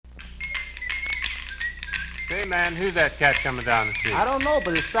Say, man, who's that cat coming down the street? I don't know,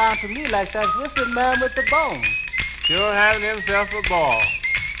 but it sounds to me like that's just the man with the bone. Sure having himself a ball.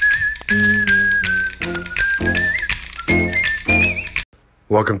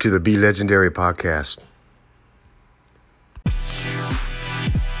 Welcome to the Be Legendary podcast.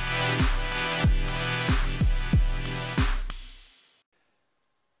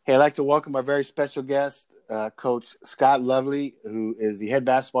 Hey, I'd like to welcome our very special guest, Coach Scott Lovely, who is the head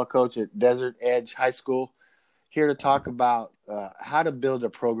basketball coach at Desert Edge High School, here to talk about how to build a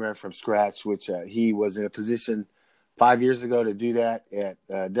program from scratch, which he was in a position 5 years ago to do that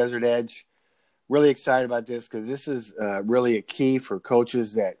at Desert Edge. Really excited about this because this is really a key for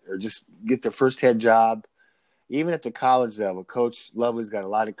coaches that are just get their first head job, even at the college level. Coach Lovely's got a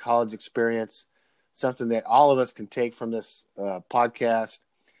lot of college experience, something that all of us can take from this podcast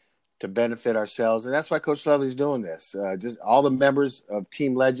to benefit ourselves. And that's why Coach Lovely's doing this. Just all the members of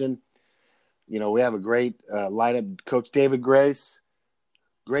Team Legend. You know, we have a great lineup. Coach David Grace,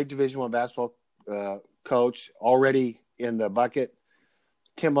 great Division I basketball coach, already in the bucket.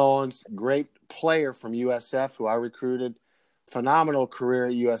 Tim Owens, great player from USF, who I recruited. Phenomenal career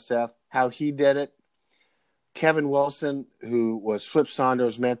at USF, how he did it. Kevin Wilson, who was Flip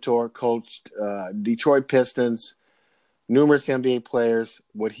Saunders' mentor, coached Detroit Pistons, numerous NBA players,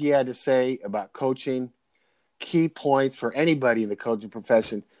 what he had to say about coaching, key points for anybody in the coaching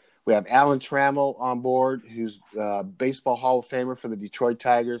profession. We have Alan Trammell on board, who's Baseball Hall of Famer for the Detroit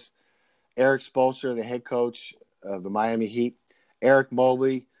Tigers. Eric Spoelstra, the head coach of the Miami Heat. Eric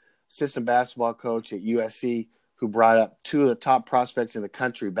Mobley, assistant basketball coach at USC, who brought up two of the top prospects in the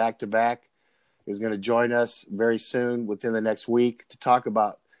country back-to-back, is going to join us very soon, within the next week, to talk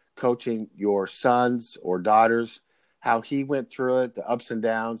about coaching your sons or daughters, how he went through it, the ups and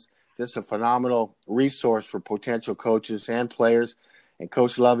downs. This is a phenomenal resource for potential coaches and players. And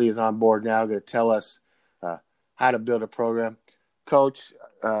Coach Lovely is on board now, going to tell us how to build a program. Coach,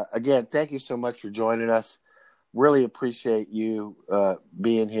 again, thank you so much for joining us. Really appreciate you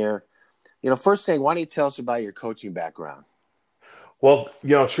being here. You know, first thing, why don't you tell us about your coaching background? Well,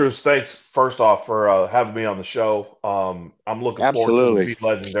 Truce, thanks first off for having me on the show. I'm looking forward to the Be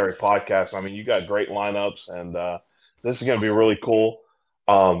Legendary podcast. I mean, you got great lineups, and this is going to be really cool.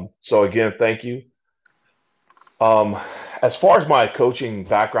 So again, thank you. As far as my coaching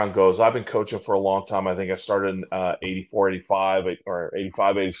background goes, I've been coaching for a long time. I think I started in 84, 85, or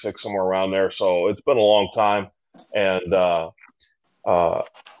 85, 86, somewhere around there. So it's been a long time. And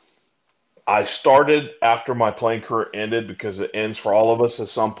I started after my playing career ended, because it ends for all of us at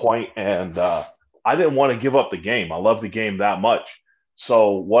some point. And I didn't want to give up the game. I love the game that much.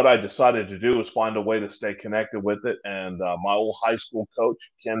 So what I decided to do was find a way to stay connected with it. And my old high school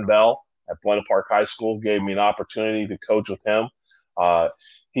coach, Ken Bell, at Buena Park High School, gave me an opportunity to coach with him.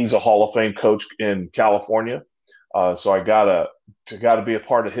 He's a Hall of Fame coach in California. So I got to be a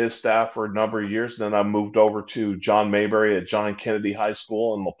part of his staff for a number of years. Then I moved over to John Mayberry at John Kennedy High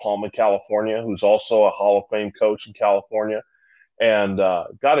School in La Palma, California, who's also a Hall of Fame coach in California, and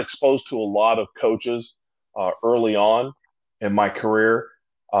got exposed to a lot of coaches early on in my career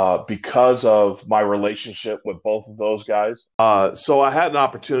because of my relationship with both of those guys. So I had an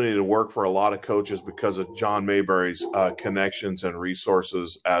opportunity to work for a lot of coaches because of John Mayberry's connections and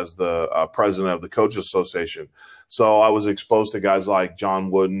resources as the president of the Coaches Association. So I was exposed to guys like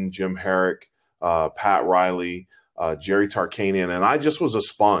John Wooden, Jim Herrick, Pat Riley, Jerry Tarkanian, and I just was a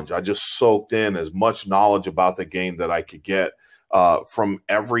sponge. I just soaked in as much knowledge about the game that I could get from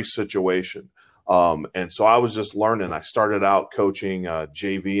every situation. And so I was just learning. I started out coaching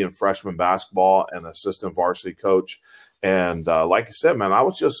JV and freshman basketball and assistant varsity coach. And like I said, man, I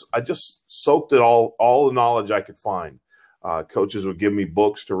just soaked it all the knowledge I could find. Coaches would give me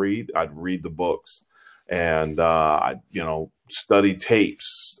books to read. I'd read the books, and I'd study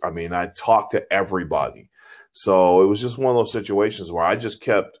tapes. I mean, I'd talk to everybody. So it was just one of those situations where I just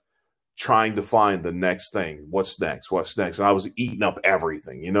kept trying to find the next thing. What's next? And I was eating up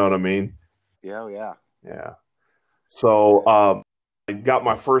everything. You know what I mean? Yeah. So I got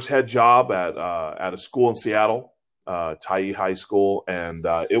my first head job at a school in Seattle, Tyee High School, and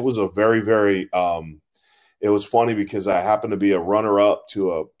it was a very, very it was funny because I happened to be a runner-up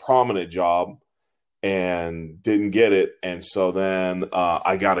to a prominent job and didn't get it, and so then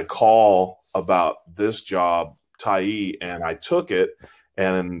I got a call about this job, Tyee, and I took it,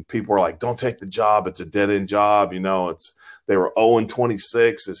 and people were like, "Don't take the job; it's a dead-end job." They were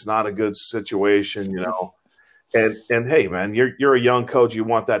 0-26. It's not a good situation, And hey, man, you're a young coach. You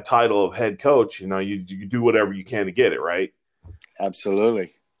want that title of head coach. You do whatever you can to get it, right?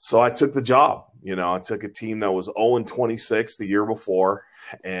 Absolutely. So I took the job, You know, I took a team that was 0-26 the year before.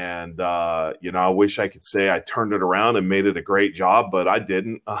 And, you know, I wish I could say I turned it around and made it a great job, but I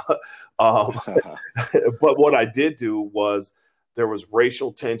didn't. But what I did do was there was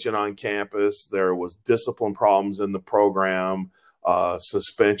racial tension on campus. There was discipline problems in the program,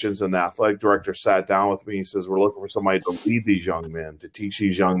 suspensions, and the athletic director sat down with me. He says, we're looking for somebody to lead these young men, to teach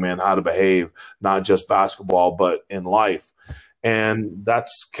these young men how to behave, not just basketball, but in life. And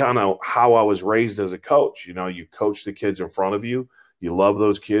that's kind of how I was raised as a coach. You know, you coach the kids in front of you. You love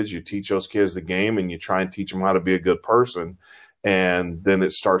those kids. You teach those kids the game, and you try and teach them how to be a good person. And then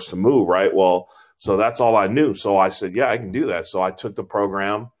it starts to move, right? Well, so that's all I knew. So I said, yeah, I can do that. So I took the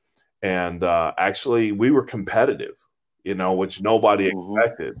program, and actually we were competitive, you know, which nobody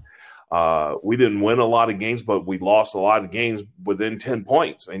expected. We didn't win a lot of games, but we lost a lot of games within 10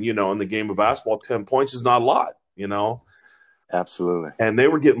 points. And, you know, in the game of basketball, 10 points is not a lot, you know. Absolutely. And they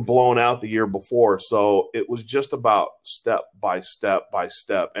were getting blown out the year before. So it was just about step by step by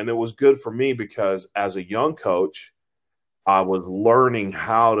step. And it was good for me because as a young coach, I was learning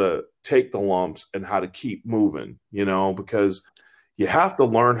how to take the lumps and how to keep moving, you know, because you have to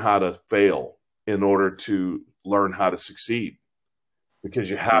learn how to fail in order to learn how to succeed, because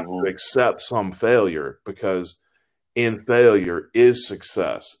you have to accept some failure, because in failure is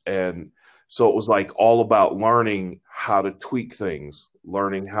success. And so it was like all about learning how to tweak things,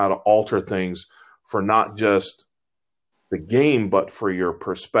 learning how to alter things for not just the game, but for your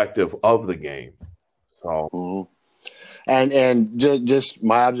perspective of the game. So, and just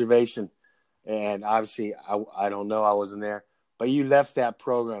my observation, and obviously I don't know, I wasn't there, but you left that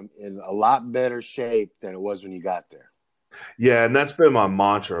program in a lot better shape than it was when you got there. Yeah, and that's been my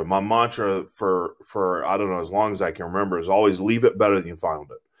mantra. My mantra for I don't know, as long as I can remember, is always leave it better than you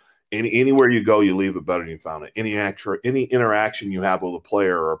found it. Anywhere you go, you leave it better than you found it. Any interaction you have with a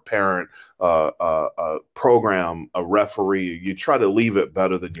player or a parent, a program, a referee, you try to leave it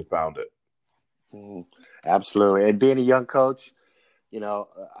better than you found it. Absolutely. And being a young coach, you know,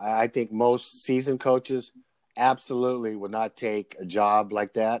 I think most seasoned coaches absolutely would not take a job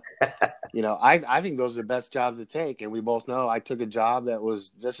like that. You know, I think those are the best jobs to take. And we both know I took a job that was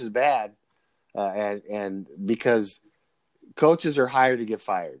just as bad. And because coaches are hired to get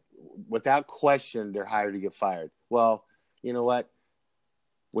fired. Without question, they're hired to get fired. Well, you know what?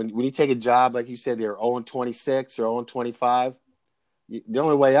 When you take a job, like you said, they're 0-26 or 0-25, the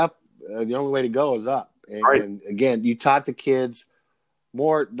only way up, the only way to go is up. And again, you taught the kids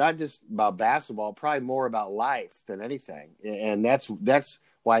more, not just about basketball, probably more about life than anything. And that's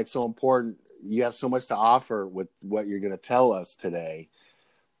why it's so important. You have so much to offer with what you're going to tell us today.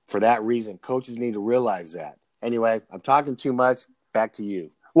 For that reason, coaches need to realize that. Anyway, I'm talking too much. Back to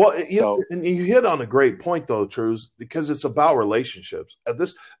you. Well, and you hit on a great point, though, Trues, because it's about relationships.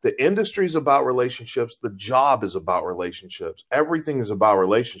 The industry is about relationships. The job is about relationships. Everything is about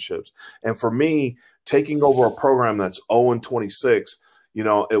relationships. And for me, taking over a program that's 0-26, you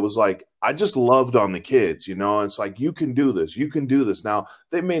know, it was like I just loved on the kids. You know, it's like, you can do this. You can do this. Now,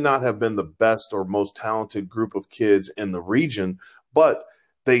 they may not have been the best or most talented group of kids in the region, but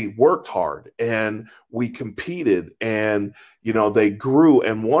they worked hard and we competed, and, you know, they grew.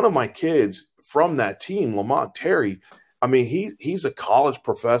 And one of my kids from that team, Lamont Terry, I mean, he's a college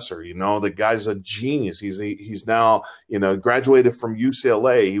professor, you know, the guy's a genius. He's now, you know, graduated from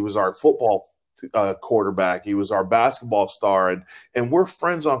UCLA. He was our football quarterback. He was our basketball star, and we're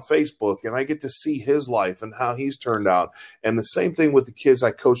friends on Facebook, and I get to see his life and how he's turned out. And the same thing with the kids I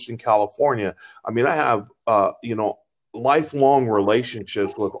coached in California. I mean, I have, you know, lifelong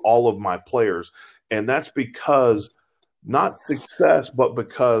relationships with all of my players. And that's because not success, but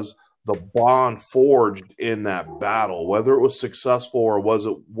because the bond forged in that battle, whether it was successful or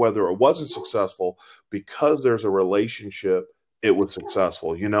whether it wasn't successful, because there's a relationship, it was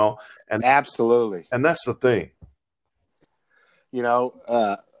successful, you know? And absolutely. And that's the thing. You know,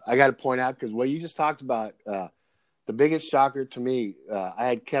 I got to point out, because what you just talked about, the biggest shocker to me, I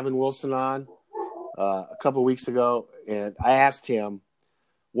had Kevin Wilson on a couple of weeks ago, and I asked him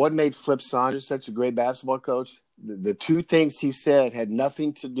what made Flip Saunders such a great basketball coach. The two things he said had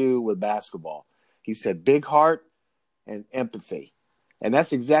nothing to do with basketball. He said big heart and empathy, and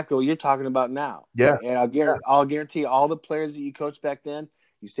that's exactly what you're talking about now. Yeah, and I'll guarantee all the players that you coached back then,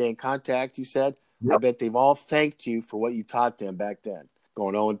 you stay in contact. You said, yep. I bet they've all thanked you for what you taught them back then,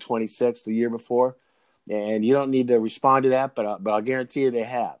 going 0-26 the year before, and you don't need to respond to that, but I'll guarantee you they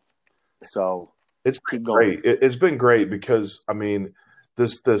have. So. It's been great. It's been great because, I mean,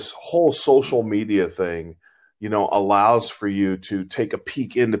 this whole social media thing, you know, allows for you to take a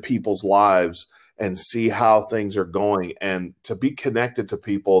peek into people's lives and see how things are going, and to be connected to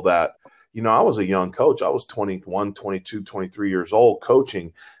people that, I was a young coach. I was 21, 22, 23 years old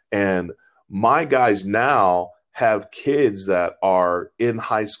coaching. And my guys now have kids that are in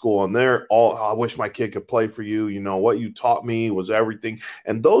high school, and they're all, I wish my kid could play for you. What you taught me was everything.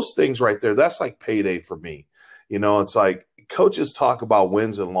 And those things right there, that's like payday for me. It's like coaches talk about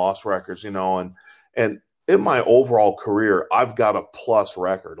wins and loss records, and in my overall career, I've got a plus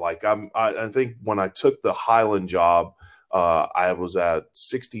record. Like I think when I took the Highland job, I was at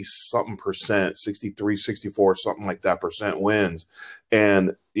 60 something percent, 63, 64, something like that percent wins,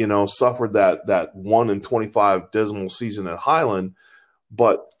 and, suffered that 1-25 dismal season at Highland.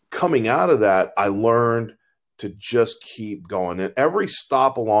 But coming out of that, I learned to just keep going. And every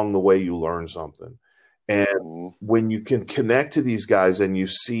stop along the way, you learn something. And when you can connect to these guys and you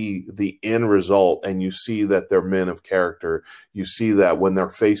see the end result and you see that they're men of character, you see that when they're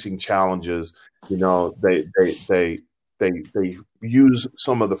facing challenges, they use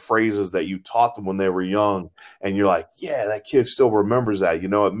some of the phrases that you taught them when they were young, and you're like, yeah, that kid still remembers that.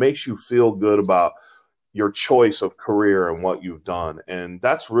 It makes you feel good about your choice of career and what you've done. And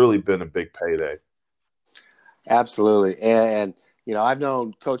that's really been a big payday. Absolutely. And I've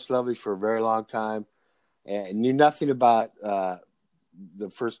known Coach Lovely for a very long time and knew nothing about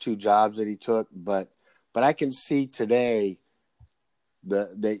the first two jobs that he took, but I can see today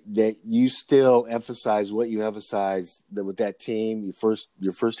that you still emphasize what you emphasize with that team.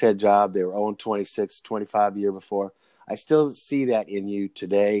 Your first head job, they were 0-26, 25 the year before. I still see that in you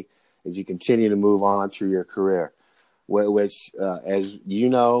today as you continue to move on through your career, which as you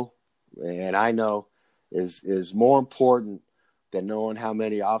know, and I know, is more important than knowing how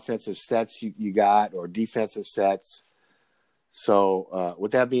many offensive sets you got or defensive sets. So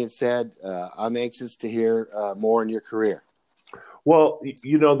with that being said, I'm anxious to hear more in your career. Well,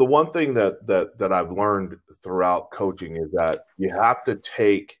 the one thing that I've learned throughout coaching is that you have to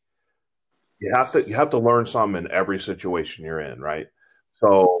learn something in every situation you're in, right?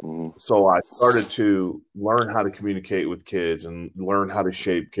 So I started to learn how to communicate with kids and learn how to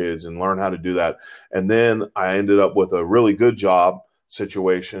shape kids and learn how to do that. And then I ended up with a really good job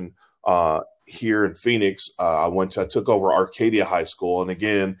situation here in Phoenix. I took over Arcadia High School. And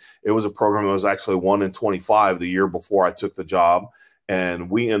again, it was a program that was actually 1-25 the year before I took the job. And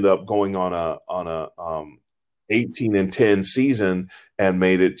we ended up going on a 18-10 season and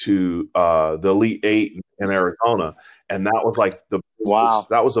made it to the Elite Eight in Arizona. And that was like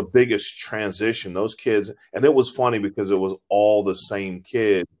that was the biggest transition. Those kids, and it was funny because it was all the same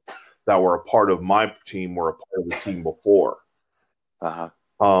kids that were a part of my team were a part of the team before.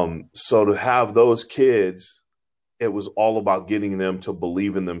 So to have those kids, it was all about getting them to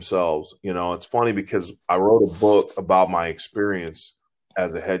believe in themselves. It's funny because I wrote a book about my experience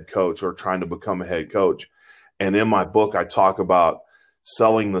as a head coach or trying to become a head coach. And in my book, I talk about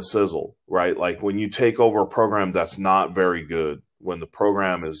selling the sizzle, right? Like when you take over a program that's not very good, when the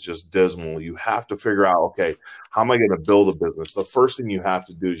program is just dismal, you have to figure out, okay, how am I going to build a business? The first thing you have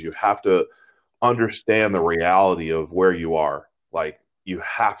to do is you have to understand the reality of where you are. Like you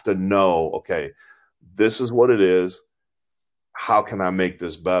have to know, okay, this is what it is. How can I make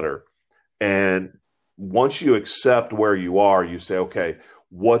this better? And once you accept where you are, you say, okay,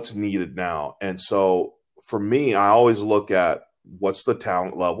 what's needed now? And so for me, I always look at what's the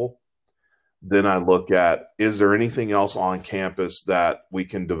talent level. Then I look at, is there anything else on campus that we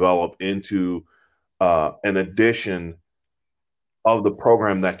can develop into an addition of the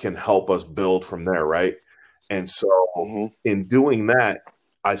program that can help us build from there, right? And so in doing that,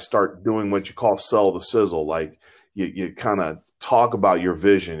 I start doing what you call sell the sizzle. Like you kind of talk about your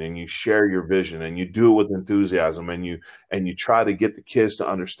vision and you share your vision and you do it with enthusiasm and you try to get the kids to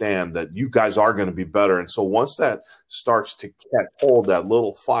understand that you guys are going to be better. And so once that starts to catch hold, that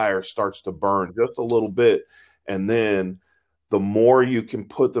little fire starts to burn just a little bit. And then the more you can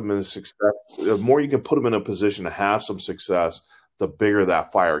put them in success, the more you can put them in a position to have some success, the bigger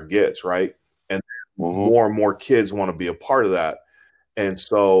that fire gets, right? And more and more kids want to be a part of that. And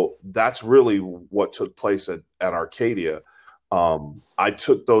so that's really what took place at Arcadia. I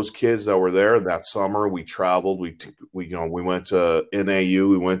took those kids that were there that summer. We traveled. We went to NAU.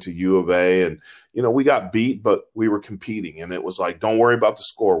 We went to U of A, and we got beat, but we were competing. And it was like, don't worry about the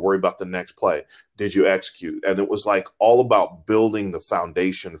score. Worry about the next play. Did you execute? And it was like all about building the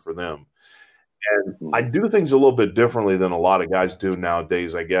foundation for them. And I do things a little bit differently than a lot of guys do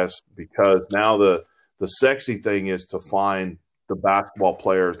nowadays, I guess, because now the sexy thing is to find the basketball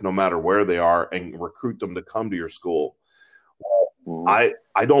players, no matter where they are, and recruit them to come to your school. I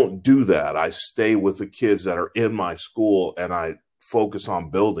don't do that. I stay with the kids that are in my school and I focus on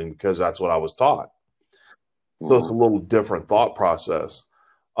building because that's what I was taught. So it's a little different thought process.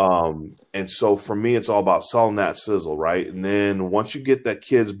 And so for me, it's all about selling that sizzle, right? And then once you get that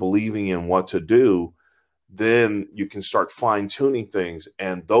kids believing in what to do, then you can start fine tuning things.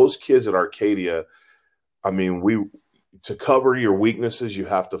 And those kids at Arcadia, I mean, to cover your weaknesses, you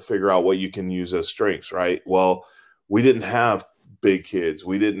have to figure out what you can use as strengths, right? Well, we didn't have big kids.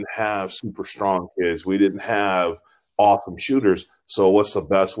 We didn't have super strong kids. We didn't have awesome shooters. So what's the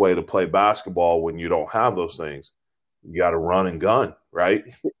best way to play basketball when you don't have those things? You got to run and gun, right?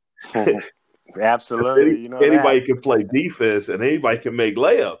 Absolutely. You know Anybody that. can play defense and anybody can make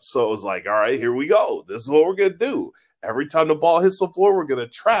layups. So it was like, all right, here we go. This is what we're going to do. Every time the ball hits the floor, we're going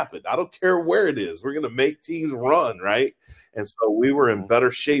to trap it. I don't care where it is. We're going to make teams run, right? And so we were in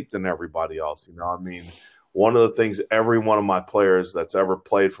better shape than everybody else. You know, I mean, one of the things every one of my players that's ever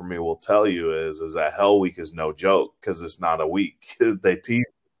played for me will tell you is that Hell Week is no joke because it's not a week. They tease.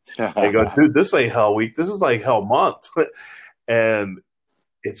 They go, dude, this ain't Hell Week. This is like Hell Month. And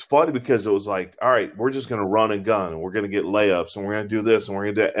it's funny because it was like, all right, we're just going to run and gun, and we're going to get layups, and we're going to do this, and we're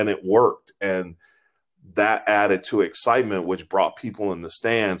going to do that. And it worked. And that added to excitement, which brought people in the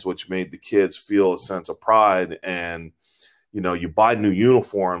stands, which made the kids feel a sense of pride. And, you know, you buy new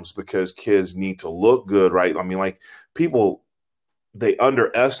uniforms because kids need to look good, right? I mean, like people, they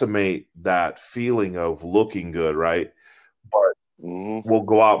underestimate that feeling of looking good, right? But we'll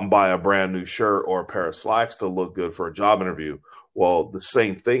go out and buy a brand new shirt or a pair of slacks to look good for a job interview. Well, the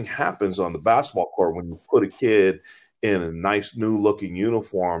same thing happens on the basketball court when you put a kid in a nice new looking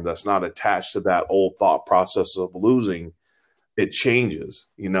uniform that's not attached to that old thought process of losing. It changes,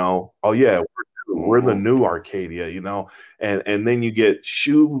 you know. Oh yeah, we're the new Arcadia, you know. And then you get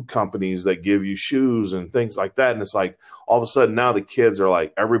shoe companies that give you shoes and things like that, and it's like all of a sudden now the kids are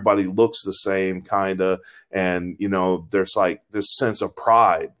like everybody looks the same kind of, and you know there's like this sense of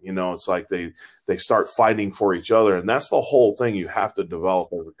pride, you know. It's like they start fighting for each other, and that's the whole thing you have to develop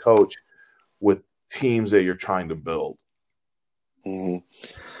as a coach with teams that you're trying to build.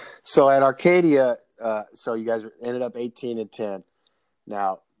 So at Arcadia, so you guys ended up 18-10.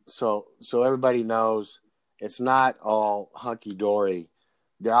 Now, so everybody knows it's not all hunky dory.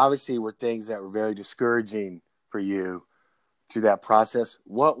 There obviously were things that were very discouraging for you through that process.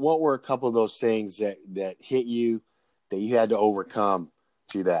 What were a couple of those things that hit you that you had to overcome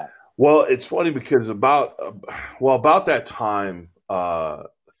through that? Well, it's funny because about that time,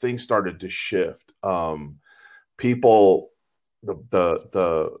 things started to shift. People,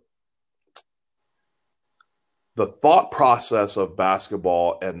 the thought process of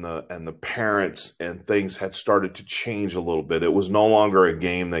basketball and the parents and things had started to change a little bit. It was no longer a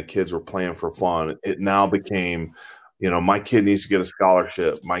game that kids were playing for fun. It now became, you know, my kid needs to get a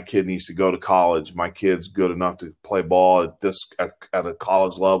scholarship. My kid needs to go to college. My kid's good enough to play ball at a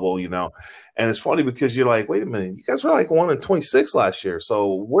college level, you know. And it's funny because you're like, wait a minute, you guys were like 1-26 last year.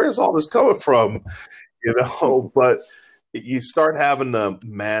 So where's all this coming from? You know, but you start having to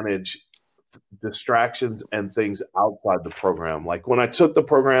manage distractions and things outside the program. Like when I took the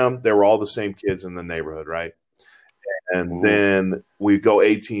program, they were all the same kids in the neighborhood, right? And then we go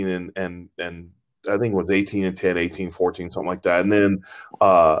 18 and I think it was 18-10, 18-14, something like that. And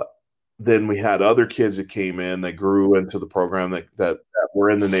then we had other kids that came in that grew into the program that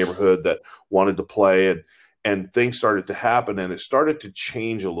were in the neighborhood that wanted to play, and things started to happen, and it started to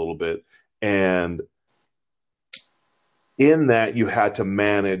change a little bit. And in that, you had to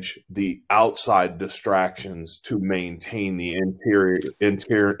manage the outside distractions to maintain the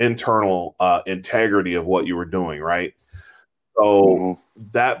internal integrity of what you were doing, right? So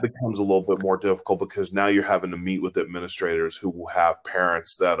that becomes a little bit more difficult because now you're having to meet with administrators who will have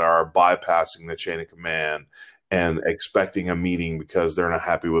parents that are bypassing the chain of command and expecting a meeting because they're not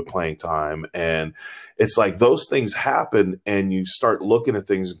happy with playing time. And it's like those things happen, and you start looking at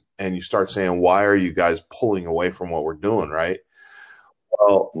things and you start saying, why are you guys pulling away from what we're doing, right?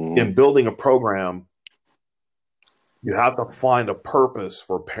 Well, in building a program, you have to find a purpose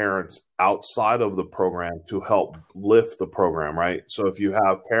for parents outside of the program to help lift the program, right? So if you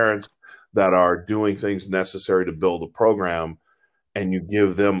have parents that are doing things necessary to build a program and you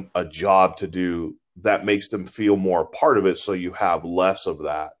give them a job to do, that makes them feel more a part of it, so you have less of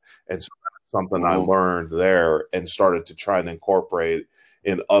that. And so that's something I learned there and started to try and incorporate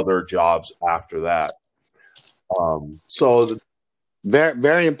in other jobs after that. So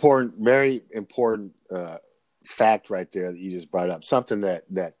very important fact right there that you just brought up. Something that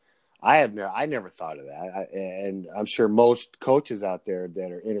I never thought of that. And I'm sure most coaches out there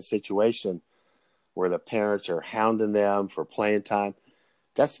that are in a situation where the parents are hounding them for playing time,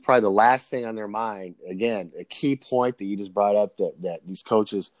 that's probably the last thing on their mind. Again, a key point that you just brought up that these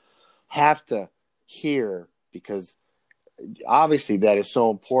coaches have to hear, because obviously that is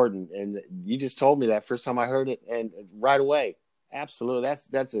so important. And you just told me that first time I heard it, and right away, absolutely,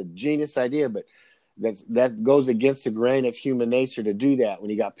 that's a genius idea. But that goes against the grain of human nature to do that when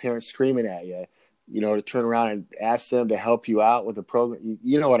you got parents screaming at you. To turn around and ask them to help you out with the program.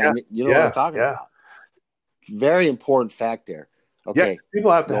 You know what I mean? You know what I'm talking about. Very important fact there. Okay. Yeah,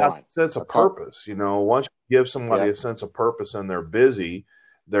 people have to have a sense of Okay. purpose. Once you give somebody a sense of purpose and they're busy,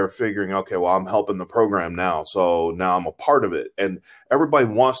 they're figuring, okay, well, I'm helping the program now. So now I'm a part of it. And everybody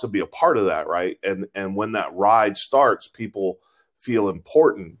wants to be a part of that, right? And when that ride starts, people feel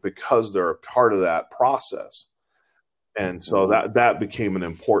important because they're a part of that process. And so that became an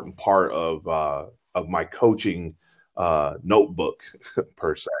important part of my coaching notebook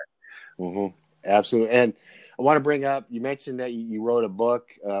per se. Mm-hmm. Absolutely. And I want to bring up, you mentioned that you wrote a book.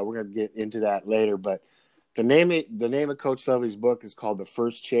 We're going to get into that later, but the name of Coach Lovely's book is called The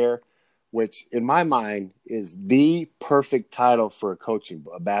First Chair, which in my mind is the perfect title for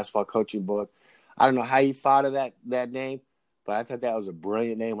a basketball coaching book. I don't know how you thought of that name, but I thought that was a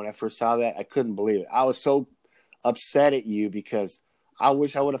brilliant name. When I first saw that, I couldn't believe it. I was so upset at you because I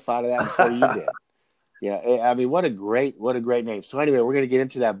wish I would have thought of that before you did. I mean, what a great name. So anyway, we're going to get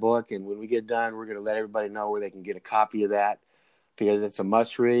into that book, and when we get done, we're going to let everybody know where they can get a copy of that, because it's a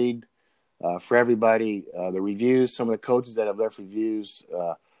must read for everybody. The reviews, some of the coaches that have left reviews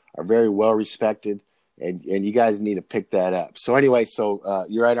are very well respected, and you guys need to pick that up. So anyway,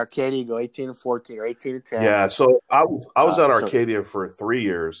 you're at Arcadia, you go 18-14 or 18-10. Yeah. So I was at Arcadia for 3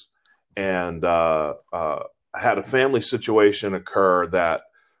 years, and I had a family situation occur that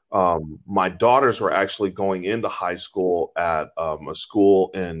my daughters were actually going into high school at a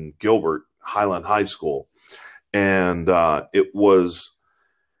school in Gilbert, Highland High School. And it was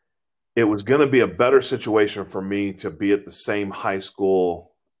going to be a better situation for me to be at the same high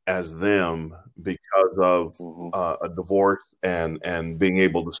school as them because of a divorce and being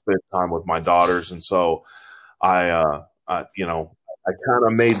able to spend time with my daughters. And so I kind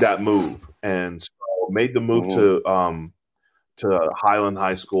of made that move, and so made the move to Highland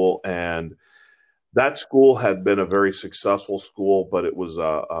High School. And that school had been a very successful school, but it was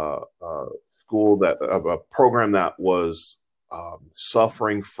a program that was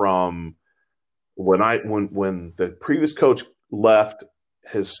suffering from when the previous coach left,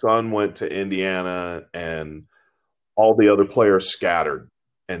 his son went to Indiana and all the other players scattered.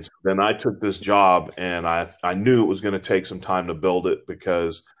 And so then I took this job, and I knew it was going to take some time to build it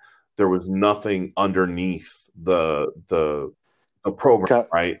because there was nothing underneath the program,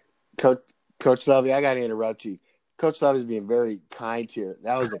 right? Coach Lovely, I got to interrupt you. Coach Lovely's being very kind here.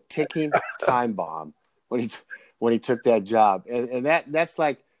 That was a ticking time bomb when he took that job, and that's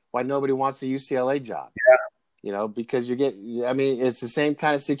like why nobody wants a UCLA job. Yeah, because it's the same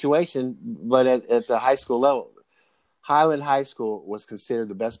kind of situation, but at the high school level. Highland High School was considered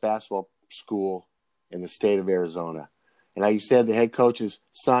the best basketball school in the state of Arizona, and like you said, the head coach's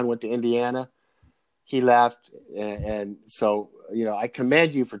son went to Indiana. He left, and so I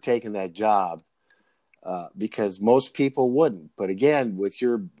commend you for taking that job because most people wouldn't. But again, with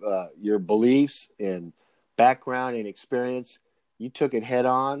your beliefs and background and experience, you took it head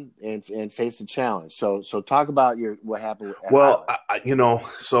on and faced the challenge. So talk about what happened. Well,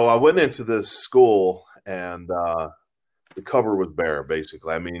 so I went into this school, and the cover was bare,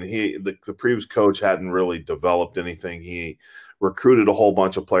 basically. I mean, the previous coach hadn't really developed anything. He recruited a whole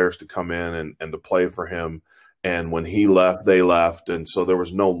bunch of players to come in and to play for him. And when he left, they left. And so there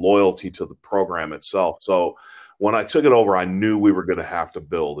was no loyalty to the program itself. So when I took it over, I knew we were going to have to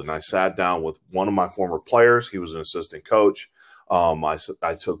build. And I sat down with one of my former players. He was an assistant coach.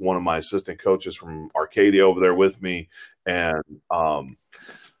 I took one of my assistant coaches from Arcadia over there with me. And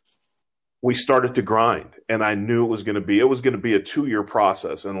we started to grind, and I knew it was going to be a 2-year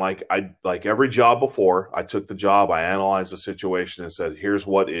process. And like every job before, I took the job, I analyzed the situation and said, here's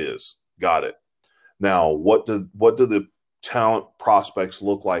what is, got it. Now, what do the talent prospects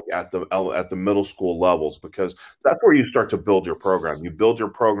look like at the middle school levels? Because that's where you start to build your program. You build your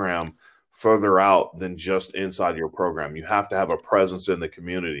program further out than just inside your program. You have to have a presence in the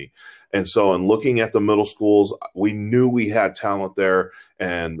community. And so in looking at the middle schools, we knew we had talent there,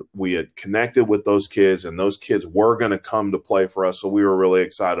 and we had connected with those kids, and those kids were going to come to play for us. So we were really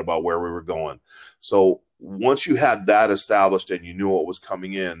excited about where we were going. So once you had that established and you knew what was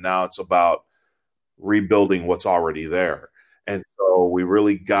coming in, now it's about rebuilding what's already there. And so we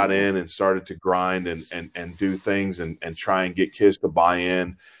really got in and started to grind and do things and try and get kids to buy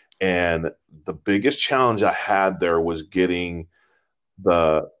in. And the biggest challenge I had there was getting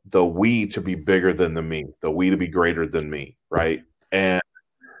the we to be bigger than the me, the we to be greater than me, right? And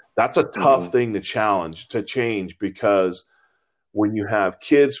That's a tough thing to change, because when you have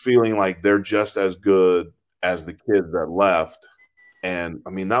kids feeling like they're just as good as the kids that left, and I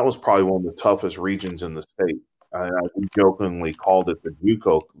mean, that was probably one of the toughest regions in the state. We jokingly called it the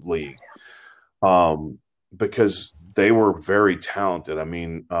JUCO League, because they were very talented. I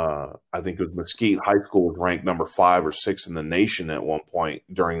mean, I think it was Mesquite High School was ranked number 5 or 6 in the nation at one point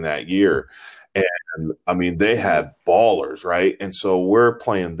during that year. And I mean, they had ballers, right? And so we're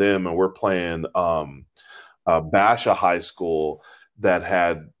playing them, and we're playing Basha High School that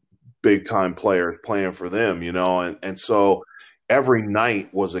had big time players playing for them, and so every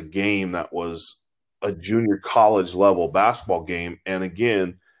night was a game that was a junior college level basketball game. And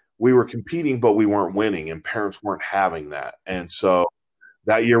again, we were competing, but we weren't winning, and parents weren't having that. And so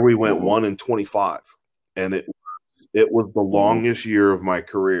that year we went 1-25, and it was the longest year of my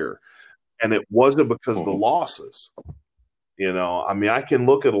career. And it wasn't because of the losses. I mean, I can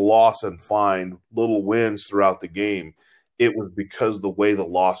look at a loss and find little wins throughout the game. It was because the way the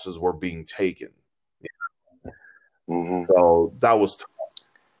losses were being taken. So that was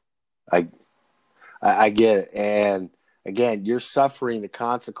tough. I get it. And again, you're suffering the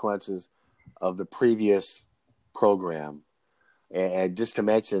consequences of the previous program. And just to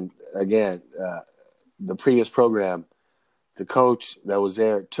mention, again, the previous program, the coach that was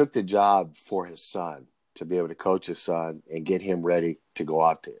there took the job for his son, to be able to coach his son and get him ready to go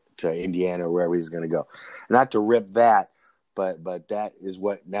off to Indiana or wherever he's going to go. Not to rip that, but that is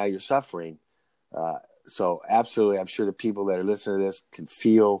what now you're suffering. So absolutely, I'm sure the people that are listening to this can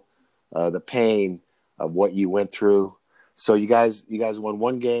feel the pain of what you went through. So you guys won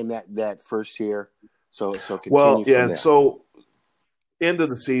one game that first year. So continue. Well, yeah. From there. So end of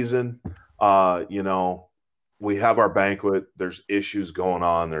the season, we have our banquet. There's issues going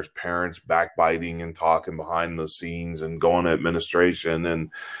on. There's parents backbiting and talking behind the scenes and going to administration,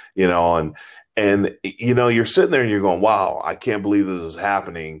 and you're sitting there and you're going, wow, I can't believe this is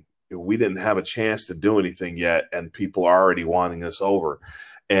happening. We didn't have a chance to do anything yet, and people are already wanting this over.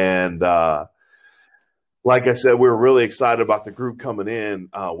 And like I said, we were really excited about the group coming in.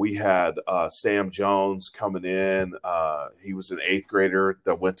 We had Sam Jones coming in. He was an 8th grader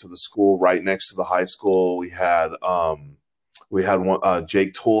that went to the school right next to the high school. We had one,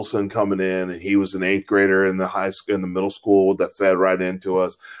 Jake Toulson coming in, and he was an 8th grader in the high school, in the middle school, that fed right into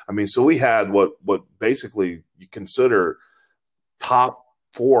us. I mean, so we had what basically you consider top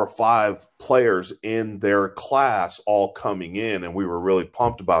 4 or 5 players in their class all coming in, and we were really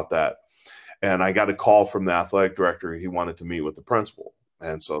pumped about that. And I got a call from the athletic director. He wanted to meet with the principal.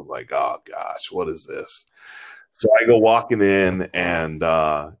 And so I was like, oh, gosh, what is this? So I go walking in, and,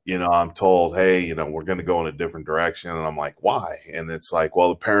 I'm told, hey, we're going to go in a different direction. And I'm like, why? And it's like, well,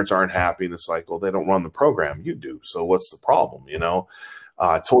 the parents aren't happy. And it's like, well, they don't run the program. You do. So what's the problem?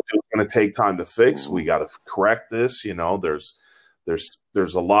 I told you it's going to take time to fix. We got to correct this. There's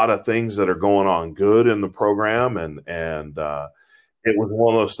a lot of things that are going on good in the program. And it was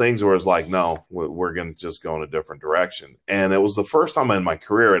one of those things where it's like, no, we're going to just go in a different direction. And it was the first time in my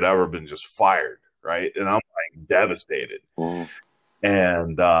career I'd ever been just fired, right? And I'm like devastated.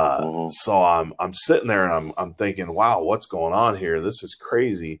 And so I'm sitting there, and I'm thinking, wow, what's going on here? This is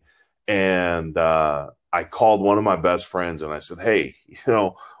crazy. And I called one of my best friends, and I said, hey,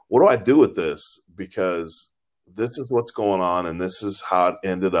 what do I do with this? Because this is what's going on, and this is how it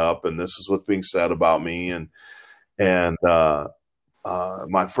ended up, and this is what's being said about me. And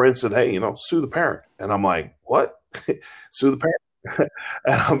my friend said, hey, sue the parent. And I'm like, what? Sue the parent?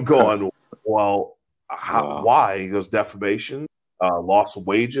 And I'm going, well, why? He goes, defamation, loss of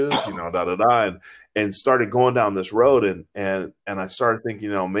wages, and started going down this road. And I started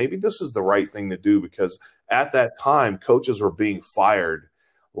thinking, maybe this is the right thing to do, because at that time, coaches were being fired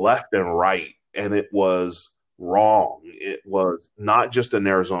left and right. And it was wrong. It was not just an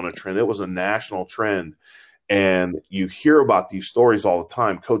Arizona trend. It was a national trend. And you hear about these stories all the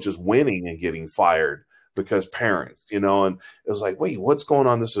time, coaches winning and getting fired because parents, and it was like, wait, what's going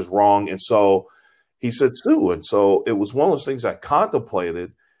on? This is wrong. And so he said, sue. And so it was one of those things I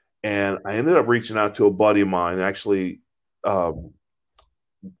contemplated, and I ended up reaching out to a buddy of mine. Actually,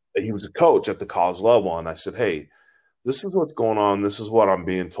 he was a coach at the college level. And I said, hey, this is what's going on. This is what I'm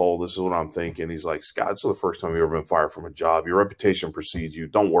being told. This is what I'm thinking. He's like, Scott, this is the first time you've ever been fired from a job. Your reputation precedes you.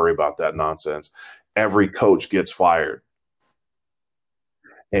 Don't worry about that nonsense. Every coach gets fired.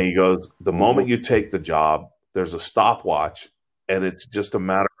 And he goes, the moment you take the job, there's a stopwatch, and it's just a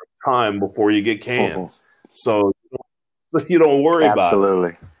matter of time before you get canned. So you don't worry about it.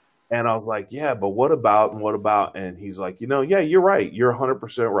 Absolutely. And I was like, yeah, but what about? And he's like, yeah, you're right. You're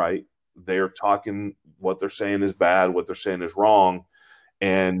 100% right. They're talking, what they're saying is bad. What they're saying is wrong.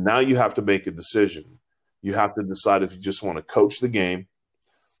 And now you have to make a decision. You have to decide if you just want to coach the game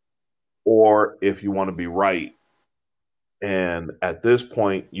or if you want to be right. And at this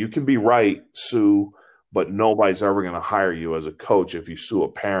point, you can be right, sue, but nobody's ever going to hire you as a coach if you sue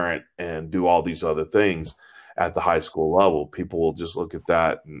a parent and do all these other things at the high school level. People will just look at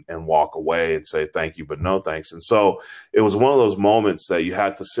that and walk away and say thank you, but no thanks. And so it was one of those moments that you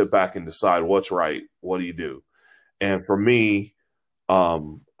had to sit back and decide what's right. What do you do? And for me,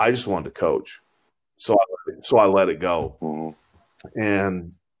 I just wanted to coach. So I let it go. Mm-hmm.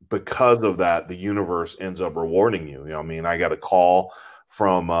 And because of that, the universe ends up rewarding you. You know, I mean, I got a call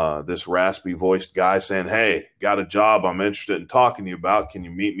from this raspy voiced guy saying, "Hey, got a job I'm interested in talking to you about. Can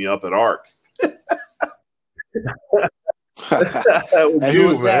you meet me up at ARC?" And who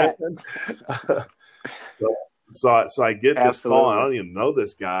was that? So I get this Absolutely. call. I don't even know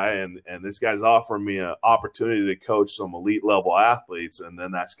this guy, and this guy's offering me an opportunity to coach some elite level athletes, and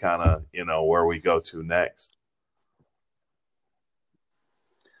then that's kind of where we go to next.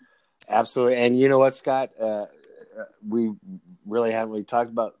 Absolutely. And you know what, Scott? We really haven't really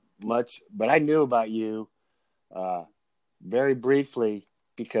talked about much, but I knew about you very briefly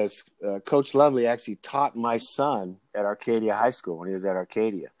because Coach Lovely actually taught my son at Arcadia High School when he was at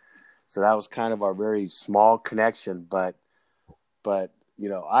Arcadia. So that was kind of our very small connection. But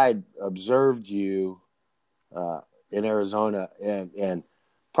I observed you in Arizona and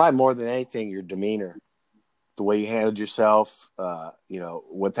probably more than anything, your demeanor. The way you handled yourself,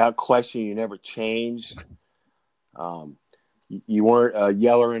 without question, you never changed. You weren't a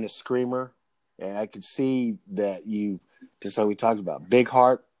yeller and a screamer. And I could see that just like we talked about, big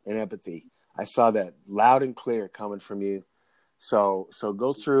heart and empathy. I saw that loud and clear coming from you. So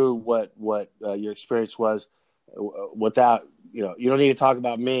go through what your experience was without, you don't need to talk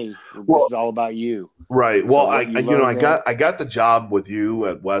about me. This is all about you. Right. So Well, what you learned there- I got the job with you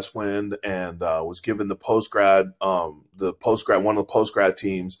at Westwind and was given the one of the post grad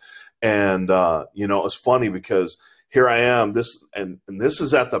teams. And, it's funny because here I am this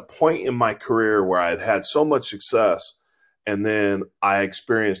is at the point in my career where I had so much success. And then I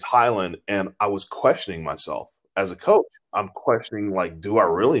experienced Highland and I was questioning myself as a coach. I'm questioning, like, do I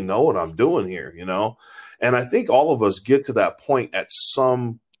really know what I'm doing here? And I think all of us get to that point at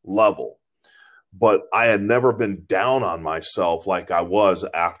some level. But I had never been down on myself like I was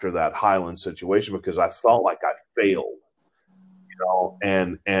after that Highland situation because I felt like I failed,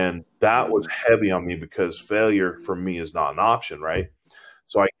 and that was heavy on me because failure for me is not an option, right?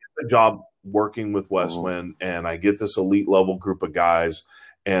 So I get the job working with Westwind and I get this elite level group of guys.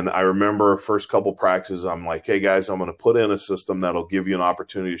 And I remember first couple practices, I'm like, hey, guys, I'm going to put in a system that'll give you an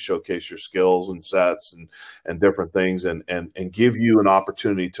opportunity to showcase your skills and sets and different things and give you an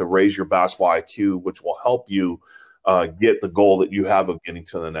opportunity to raise your basketball IQ, which will help you get the goal that you have of getting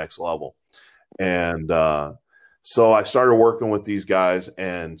to the next level. And so I started working with these guys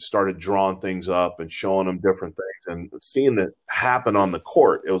and started drawing things up and showing them different things and seeing it happen on the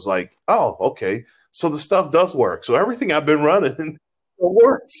court. It was like, oh, okay, so the stuff does work. So everything I've been running – it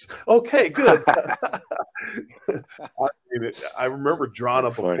works. Okay, good. I remember drawing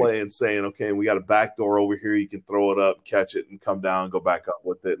up a play and saying, okay, we got a back door over here. You can throw it up, catch it, and come down and go back up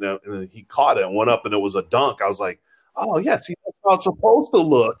with it. And then he caught it and went up, and it was a dunk. I was like, oh, yeah, see, that's how it's supposed to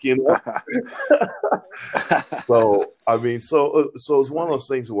look, So it's one of those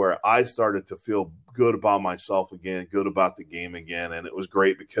things where I started to feel good about myself again, good about the game again, and it was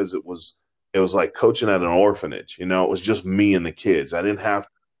great because it was like coaching at an orphanage. It was just me and the kids. I didn't have to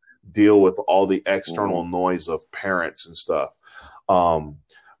deal with all the external noise of parents and stuff.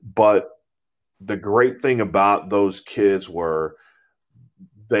 But the great thing about those kids were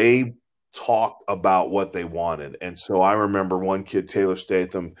they talked about what they wanted. And so I remember one kid, Taylor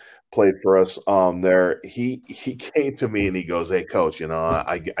Statham, played for us there. He came to me and he goes, hey, coach,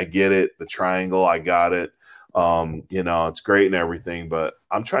 I get it. The triangle, I got it. It's great and everything, but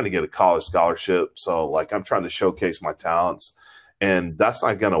I'm trying to get a college scholarship. So I'm trying to showcase my talents and that's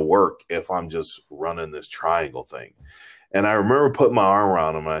not going to work if I'm just running this triangle thing. And I remember putting my arm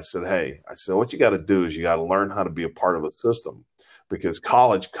around him and I said, what you got to do is you got to learn how to be a part of a system because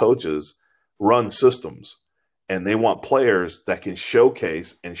college coaches run systems and they want players that can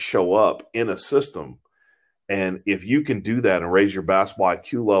showcase and show up in a system. And if you can do that and raise your basketball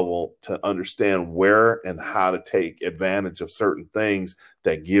IQ level to understand where and how to take advantage of certain things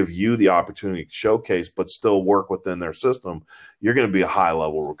that give you the opportunity to showcase, but still work within their system, you're going to be a high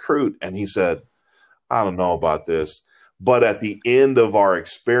level recruit. And he said, I don't know about this. But at the end of our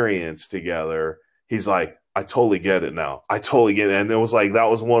experience together, he's like, I totally get it now. I totally get it. And it was like, that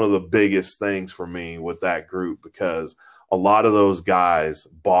was one of the biggest things for me with that group because a lot of those guys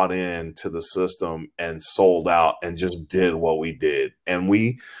bought into the system and sold out and just did what we did. And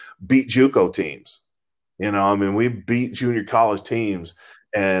we beat JUCO teams. You know, I mean, we beat junior college teams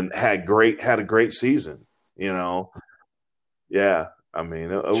and had a great season, you know. Yeah. I mean,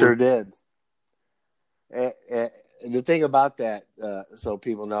 Sure did. And the thing about that, so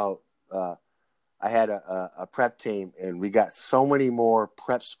people know, I had a prep team, and we got so many more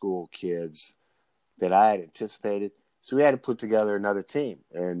prep school kids that I had anticipated. So we had to put together another team,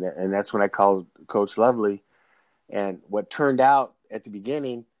 and that's when I called Coach Lovely. And what turned out at the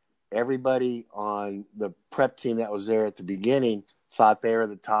beginning, everybody on the prep team that was there at the beginning thought they were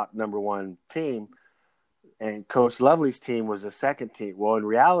the top number one team, and Coach Lovely's team was the second team. Well, in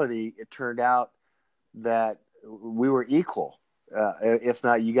reality, it turned out that we were equal. If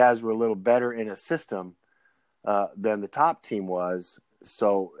not, you guys were a little better in a system than the top team was.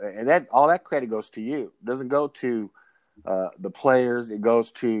 So, and that all that credit goes to you. It doesn't go to the players. It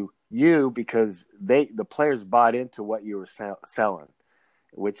goes to you because the players bought into what you were selling,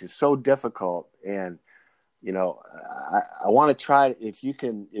 which is so difficult. And you know, I want to try, if you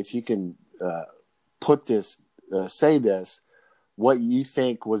can put this, say this, what you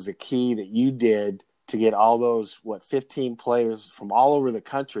think was the key that you did to get all those 15 players from all over the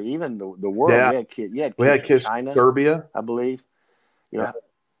country, even the world. Yeah. We had kids from China, Serbia, I believe. You know,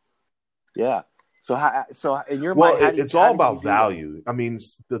 yeah. So in your mind, it's all about value. I mean,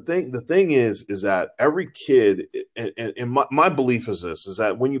 the thing is that every kid, and my belief is this, is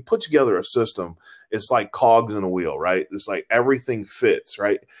that when you put together a system, it's like cogs in a wheel, right? It's like everything fits,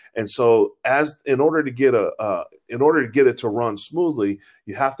 right? And so in order to get it to run smoothly,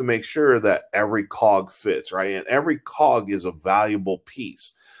 you have to make sure that every cog fits, right? And every cog is a valuable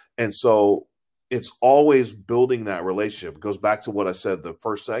piece. And so it's always building that relationship. It goes back to what I said the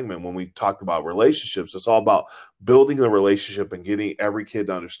first segment when we talked about relationships. It's all about building the relationship and getting every kid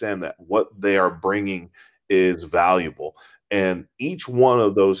to understand that what they are bringing is valuable. And each one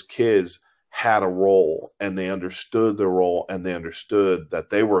of those kids had a role, and they understood their role, and they understood that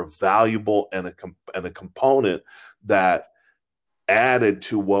they were valuable and a component that added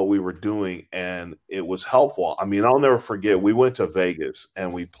to what we were doing, and it was helpful. I mean, I'll never forget, we went to Vegas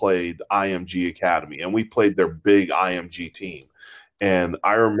and we played IMG Academy, and we played their big IMG team. And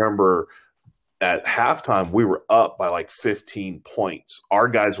I remember at halftime, we were up by like 15 points. Our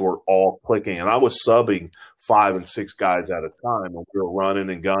guys were all clicking, and I was subbing 5 and 6 guys at a time, and we were running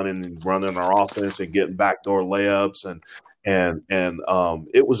and gunning and running our offense and getting backdoor layups, and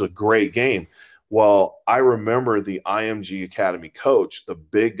it was a great game. Well, I remember the IMG Academy coach, the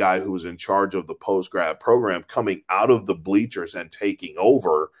big guy who was in charge of the post-grad program, coming out of the bleachers and taking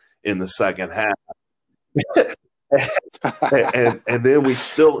over in the second half. and then we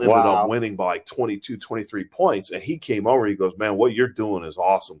still ended up winning by like 22, 23 points. And he came over, he goes, "Man, what you're doing is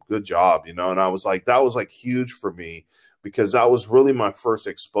awesome. Good job." You know, and I was like, that was like huge for me, because that was really my first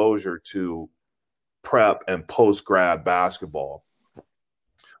exposure to prep and post-grad basketball.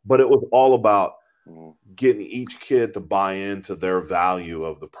 But it was all about getting each kid to buy into their value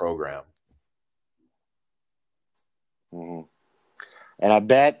of the program. Mm-hmm. And I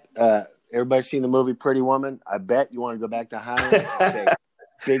bet everybody's seen the movie Pretty Woman. I bet you want to go back to Highland and say,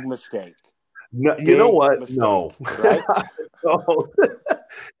 big mistake. No, you know what? Mistake, no. Right? No.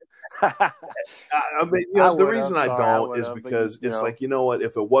 I mean, you know, the reason I don't is because it's like, you know what?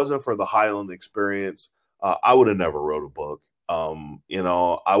 If it wasn't for the Highland experience, I would have never wrote a book. You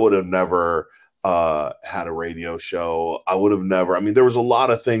know, I would have never had a radio show. I would have never. I mean, there was a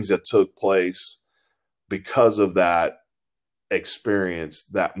lot of things that took place because of that experience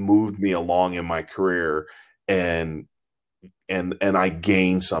that moved me along in my career, and I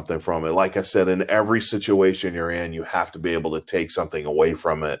gained something from it. Like I said, in every situation you're in, you have to be able to take something away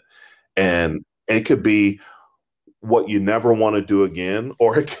from it, and it could be what you never want to do again,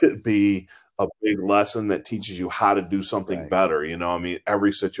 or it could be a big lesson that teaches you how to do something better. You know, I mean,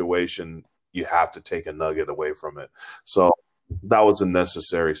 every situation you have to take a nugget away from it. So that was a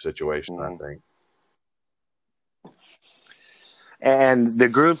necessary situation, I think. And the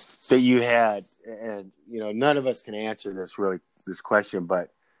group that you had, and, you know, none of us can answer this question,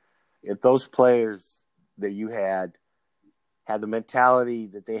 but if those players that you had the mentality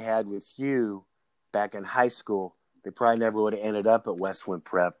that they had with you back in high school, they probably never would have ended up at Westwind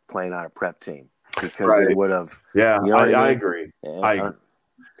Prep playing on a prep team, because it would have. Yeah, you know I agree.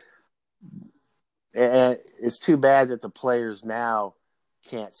 And it's too bad that the players now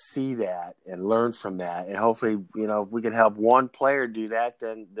can't see that and learn from that. And hopefully, you know, if we can help one player do that,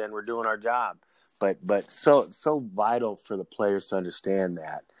 then we're doing our job. But so vital for the players to understand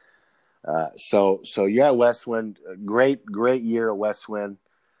that. So you're at Westwind. Great year at Westwind.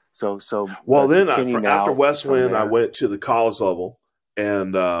 Well, then continue now after Westwind, I there. went to the college level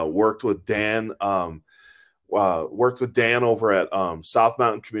and worked with Dan. Worked with Dan over at South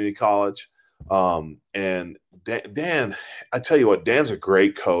Mountain Community College. And Dan, I tell you what, Dan's a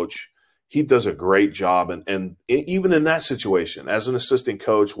great coach. He does a great job. And even in that situation, as an assistant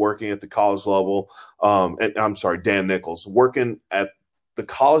coach working at the college level, and I'm sorry, Dan Nichols, working at the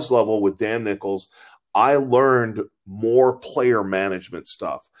college level with Dan Nichols, I learned more player management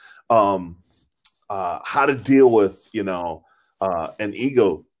stuff. How to deal with, an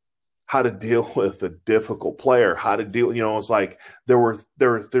ego, how to deal with a difficult player, how to deal, it's like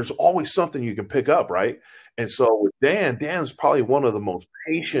there's always something you can pick up, right? And so with Dan's probably one of the most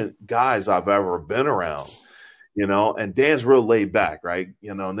patient guys I've ever been around, and Dan's real laid back, right?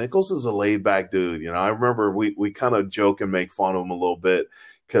 Nichols is a laid back dude. I remember we kind of joke and make fun of him a little bit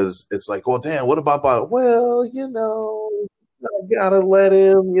because it's like, well, Dan, what about, well, I gotta let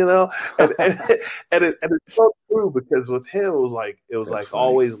him, and it's so true because with him it was like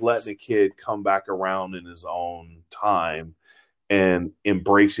always letting the kid come back around in his own time and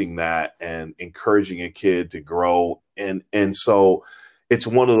embracing that and encouraging a kid to grow, and so it's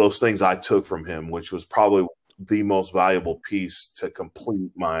one of those things I took from him, which was probably the most valuable piece to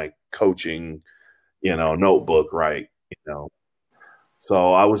complete my coaching, notebook, right?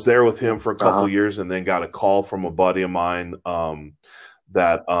 So I was there with him for a couple of years and then got a call from a buddy of mine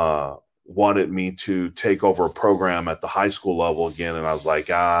that wanted me to take over a program at the high school level again. And I was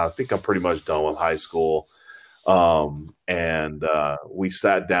like, I think I'm pretty much done with high school. And we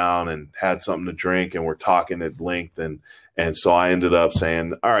sat down and had something to drink and we're talking at length. And so I ended up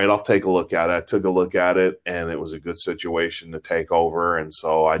saying, all right, I'll take a look at it. I took a look at it and it was a good situation to take over. And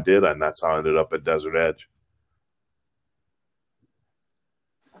so I did. And that's how I ended up at Desert Edge.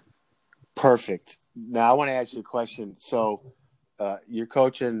 Perfect. Now I want to ask you a question. So you're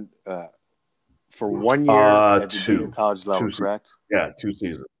coaching for 1 year at the junior college level, correct? Yeah, 2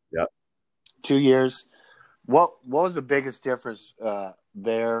 seasons. Yeah, 2 years. What was the biggest difference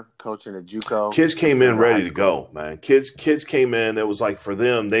there coaching at JUCO? Kids came in ready to go, man. Kids came in. It was like for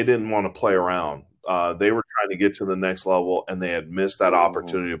them, they didn't want to play around. They were trying to get to the next level, and they had missed that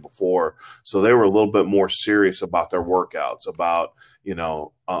opportunity before. So they were a little bit more serious about their workouts, about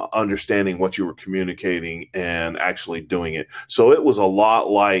understanding what you were communicating and actually doing it. So it was a lot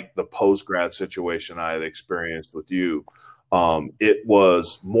like the post-grad situation I had experienced with you. It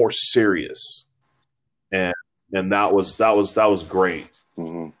was more serious, and that was great.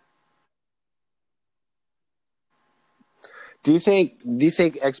 Mm-hmm. Do you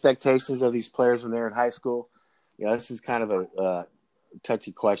think expectations of these players when they're in high school? This is kind of a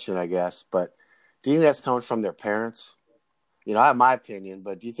touchy question, I guess, but do you think that's coming from their parents? I have my opinion,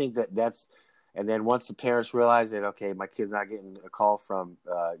 but do you think that's – and then once the parents realize that, okay, my kid's not getting a call from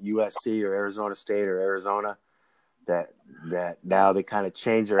USC or Arizona State or Arizona, that now they kind of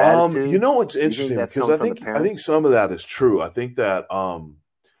change their attitude? It's interesting because I think some of that is true. I think that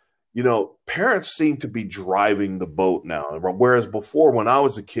parents seem to be driving the boat now, whereas before when I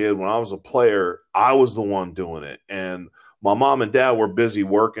was a kid, when I was a player, I was the one doing it, and my mom and dad were busy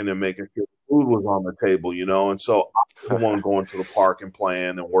working and making sure food was on the table, and so I was the one going to the park and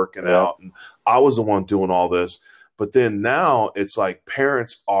playing and working out, and I was the one doing all this. But then now it's like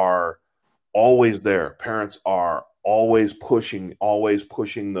parents are always there. Parents are always pushing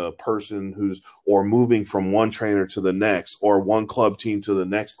the person or moving from one trainer to the next or one club team to the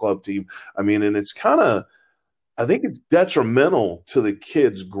next club team. I mean, and it's I think it's detrimental to the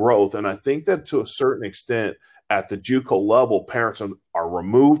kid's growth. And I think that to a certain extent at the JUCO level, parents are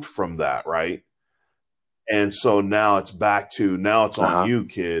removed from that, right? And so now it's on you,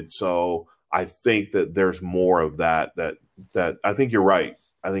 kid. So I think that there's more of that I think you're right.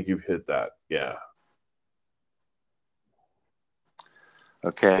 I think you've hit that. Yeah.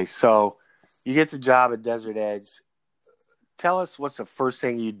 Okay, so you get the job at Desert Edge. Tell us what's the first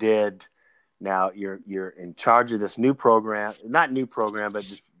thing you did. Now you're in charge of this new program, not new program, but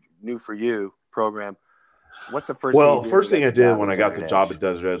just new for you program. What's the first thing you did? First thing I did when I got the job at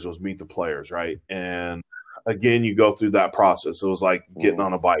Desert Edge was meet the players, right? And again, you go through that process. It was like getting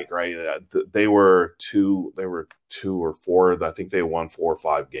on a bike, right? They were two or four. I think they won 4 or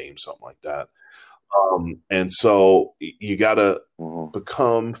 5 games, something like that. And so you got to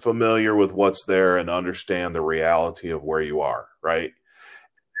become familiar with what's there and understand the reality of where you are, right?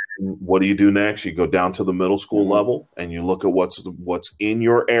 What do you do next? You go down to the middle school level and you look at what's in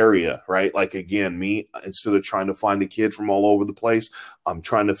your area, right? Like, again, me, instead of trying to find a kid from all over the place, I'm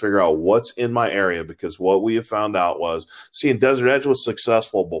trying to figure out what's in my area, because what we have found out was, seeing Desert Edge was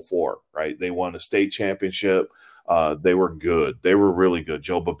successful before, right? They won a state championship. They were good. They were really good.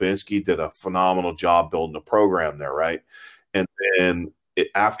 Joe Babinski did a phenomenal job building a program there, right? And then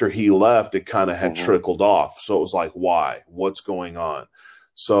after he left, it kind of had trickled off. So it was like, why? What's going on?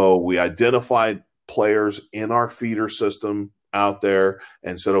 So we identified players in our feeder system out there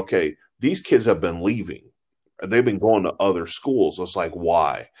and said, okay, these kids have been leaving. They've been going to other schools. It's like,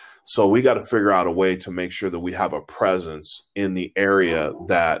 why? So we got to figure out a way to make sure that we have a presence in the area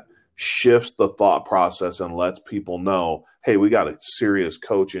that shifts the thought process and lets people know, hey, we got a serious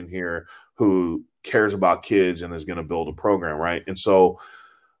coach in here who cares about kids and is going to build a program, right? And so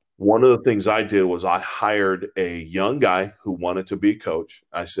one of the things I did was I hired a young guy who wanted to be a coach.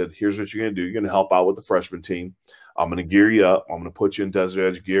 I said, here's what you're going to do. You're going to help out with the freshman team. I'm going to gear you up. I'm going to put you in Desert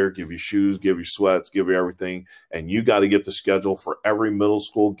Edge gear, give you shoes, give you sweats, give you everything. And you got to get the schedule for every middle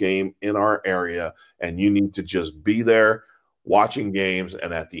school game in our area. And you need to just be there watching games.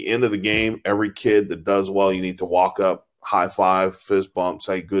 And at the end of the game, every kid that does well, you need to walk up, high five, fist bump,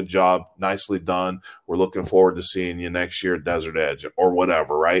 say, good job, nicely done. We're looking forward to seeing you next year at Desert Edge or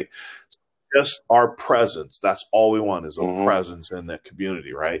whatever, right? Just our presence. That's all we want, is a presence in that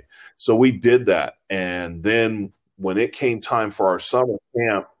community, right? So we did that. And then when it came time for our summer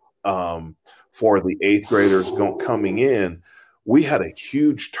camp for the eighth graders coming in, we had a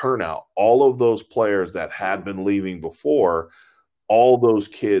huge turnout. All of those players that had been leaving before, all those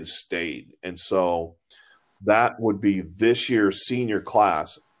kids stayed. And so that would be this year's senior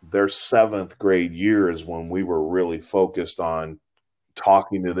class. Their seventh grade year is when we were really focused on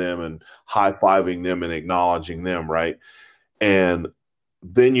talking to them and high-fiving them and acknowledging them, right? And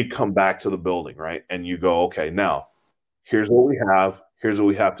then you come back to the building, right? And you go, okay, now here's what we have. Here's what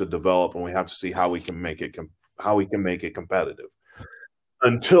we have to develop, and we have to see how we can make it competitive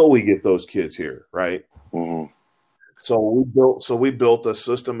until we get those kids here, right? So we built a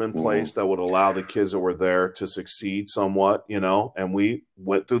system in place that would allow the kids that were there to succeed somewhat, and we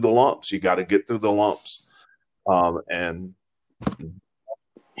went through the lumps. You got to get through the lumps. And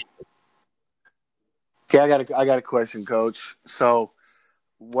okay, I got a question, Coach. So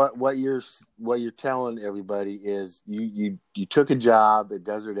what you're telling everybody is you took a job at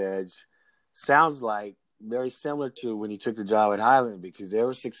Desert Edge. Sounds like very similar to when you took the job at Highland, because they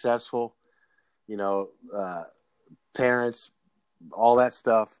were successful, parents, all that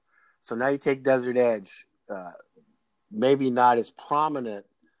stuff. So now you take Desert Edge, maybe not as prominent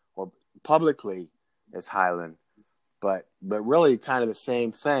or publicly as Highland, but really kind of the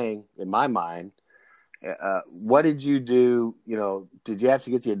same thing in my mind. What did you do? Did you have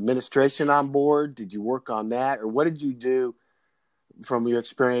to get the administration on board? Did you work on that? Or what did you do from your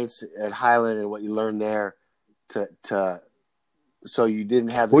experience at Highland and what you learned there to so you didn't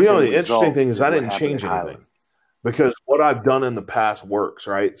have the same the interesting thing is I didn't change anything. Highland? Because what I've done in the past works,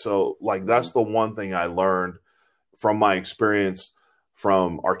 right? So, that's the one thing I learned from my experience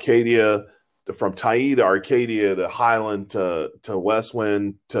from Arcadia, from Tyee to Arcadia to Highland to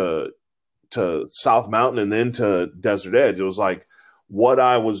Westwind to South Mountain and then to Desert Edge. It was like what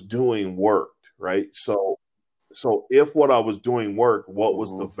I was doing worked, right? So if what I was doing worked, what was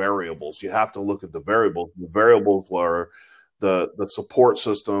the variables? You have to look at the variables. The variables were the support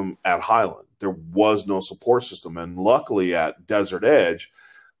system at Highland. There was no support system. And luckily at Desert Edge,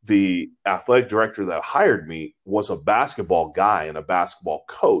 the athletic director that hired me was a basketball guy and a basketball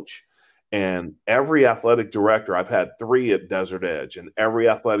coach. And every athletic director, I've had 3 at Desert Edge, and every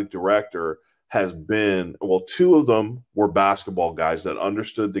athletic director has been, 2 of them were basketball guys that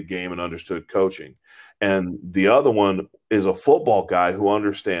understood the game and understood coaching. And the other one is a football guy who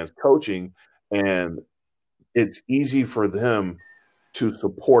understands coaching, and it's easy for them to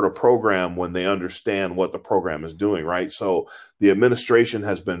support a program when they understand what the program is doing, right? So the administration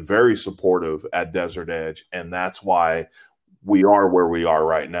has been very supportive at Desert Edge, and that's why we are where we are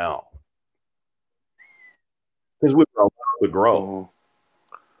right now. Because we were allowed to grow.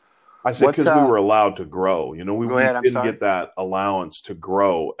 I said because we were allowed to grow. We didn't get that allowance to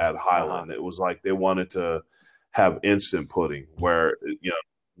grow at Highland. It was like they wanted to have instant pudding where,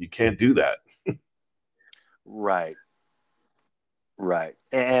 you can't do that. Right.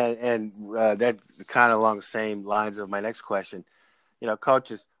 And that kind of along the same lines of my next question.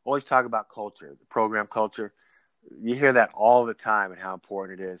 Coaches always talk about culture, the program culture. You hear that all the time and how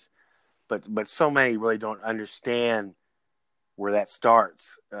important it is. But so many really don't understand where that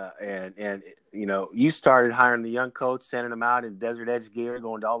starts. And you know, you started hiring the young coach, sending them out in Desert Edge gear,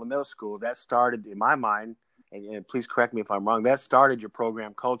 going to all the middle schools. That started, in my mind, and please correct me if I'm wrong, that started your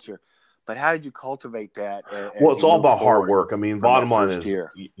program culture. But how did you cultivate that? Well, it's all about hard work. I mean, bottom line is year?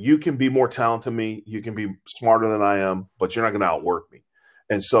 You can be more talented than me. You can be smarter than I am, but you're not going to outwork me.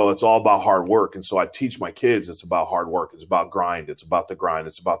 And so it's all about hard work. And so I teach my kids it's about hard work. It's about grind. It's about the grind.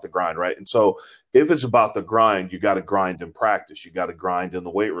 It's about the grind, right? And so if it's about the grind, you got to grind in practice. You got to grind in the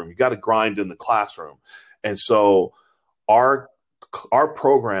weight room. You got to grind in the classroom. And so our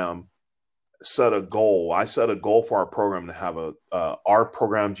program set a goal. I set a goal for our program to have our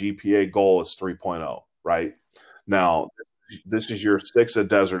program GPA goal is 3.0, right? Now, this is year 6 at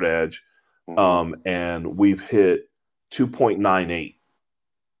Desert Edge, and we've hit 2.98.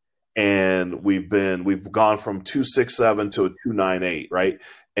 And we've gone from 267 to a 298, right?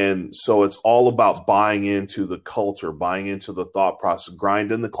 And so it's all about buying into the culture, buying into the thought process,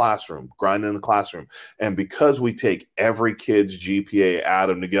 grind in the classroom. And because we take every kid's GPA, add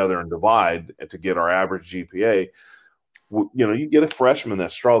them together and divide to get our average GPA, you get a freshman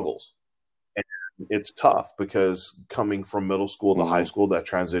that struggles. It's tough because coming from middle school to high school, that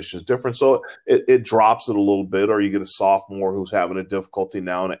transition is different. So it drops it a little bit, or you get a sophomore who's having a difficulty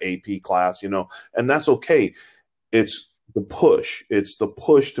now in an AP class, and that's okay. It's the push. It's the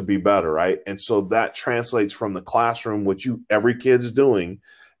push to be better, right? And so that translates from the classroom, which every kid's doing,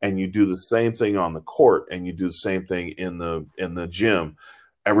 and you do the same thing on the court, and you do the same thing in the gym.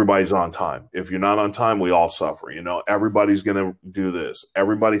 Everybody's on time. If you're not on time, we all suffer. Everybody's going to do this.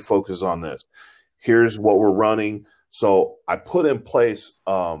 Everybody focuses on this. Here's what we're running. So I put in place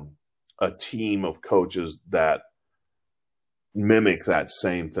a team of coaches that mimic that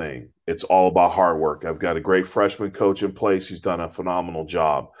same thing. It's all about hard work. I've got a great freshman coach in place. He's done a phenomenal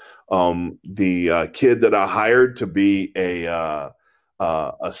job. The kid that I hired to be a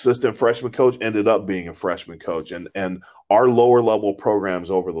assistant freshman coach ended up being a freshman coach. And our lower level programs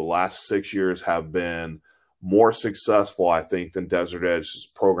over the last 6 years have been more successful, I think, than Desert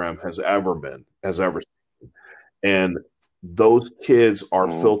Edge's program has ever seen. And those kids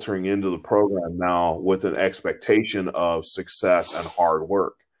are filtering into the program now with an expectation of success and hard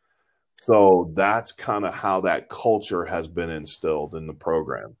work. So that's kind of how that culture has been instilled in the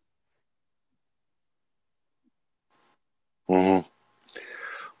program. Mm-hmm.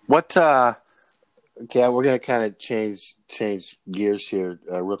 Okay, we're going to kind of change gears here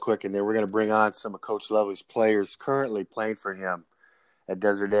real quick, and then we're going to bring on some of Coach Lovely's players currently playing for him at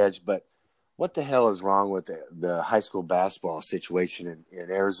Desert Edge. But what the hell is wrong with the high school basketball situation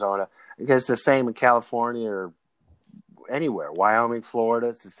in Arizona? Because it's the same in California or anywhere, Wyoming, Florida,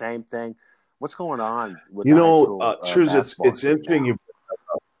 it's the same thing. What's going on with the high school basketball? It's interesting you.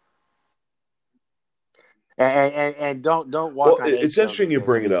 And don't walk. Well, it's interesting you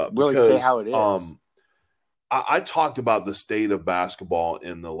bring it up. Really because, say how it is. I talked about the state of basketball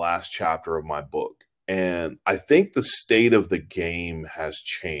in the last chapter of my book, and I think the state of the game has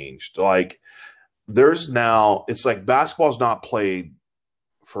changed. Like, it's like basketball is not played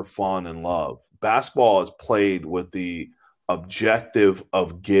for fun and love. Basketball is played with the objective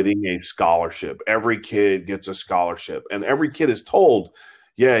of getting a scholarship. Every kid gets a scholarship, and every kid is told,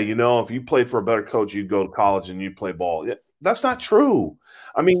 yeah, if you played for a better coach, you'd go to college and you'd play ball. Yeah, that's not true.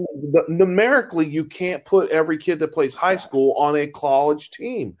 I mean, numerically, you can't put every kid that plays high school on a college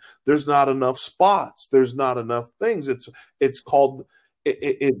team. There's not enough spots. There's not enough things. It's called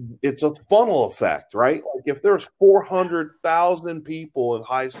it's a funnel effect, right? Like if there's 400,000 people in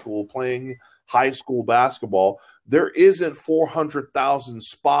high school playing high school basketball, there isn't 400,000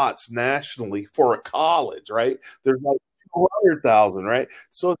 spots nationally for a college, right? There's like 200,000, right?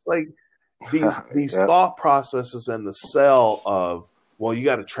 So it's like these thought processes and the sell of, well, you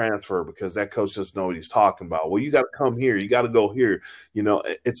got to transfer because that coach doesn't know what he's talking about. Well, you got to come here. You got to go here.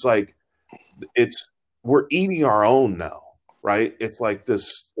 It's like we're eating our own now, right? It's like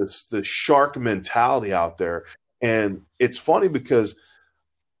this shark mentality out there. And it's funny because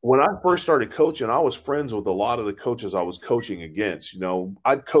when I first started coaching, I was friends with a lot of the coaches I was coaching against.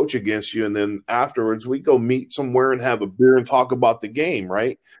 I'd coach against you, and then afterwards we'd go meet somewhere and have a beer and talk about the game,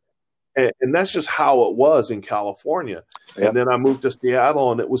 right? And that's just how it was in California. Yep. And then I moved to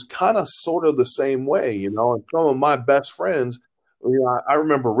Seattle, and it was kind of sort of the same way, and some of my best friends, I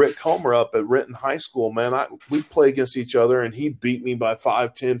remember Rick Comer up at Renton High School, man. We'd play against each other, and he'd beat me by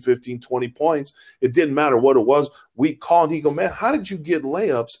 5, 10, 15, 20 points. It didn't matter what it was. We'd call, and he'd go, man, how did you get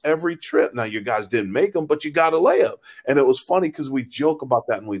layups every trip? Now, you guys didn't make them, but you got a layup. And it was funny because we joke about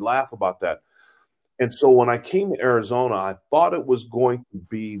that and we laugh about that. And so when I came to Arizona, I thought it was going to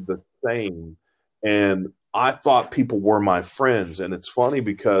be the same. And I thought people were my friends. And it's funny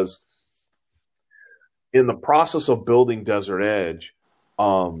because in the process of building Desert Edge,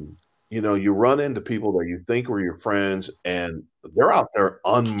 you run into people that you think were your friends, and they're out there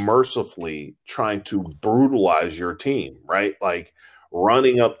unmercifully trying to brutalize your team, right? Like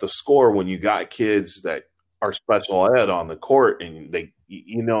running up the score when you got kids that are special ed on the court, and it's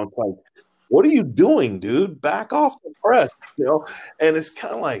like, what are you doing, dude? Back off the press, And it's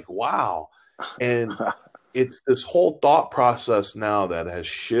kind of like, wow. And it's this whole thought process now that has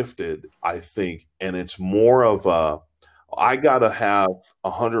shifted, I think, and it's more of I got to have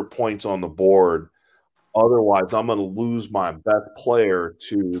 100 points on the board. Otherwise, I'm going to lose my best player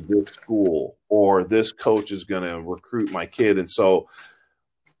to this school, or this coach is going to recruit my kid. And so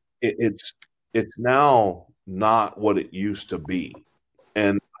it's now not what it used to be.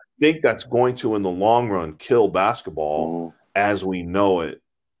 And I think that's going to, in the long run, kill basketball as we know it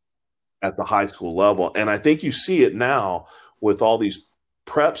at the high school level. And I think you see it now with all these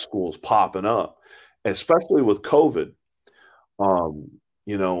prep schools popping up, especially with COVID.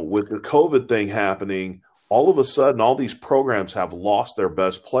 With the COVID thing happening, all of a sudden, all these programs have lost their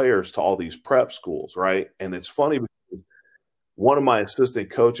best players to all these prep schools, right? And it's funny because one of my assistant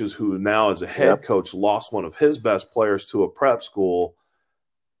coaches, who now is a head coach, lost one of his best players to a prep school,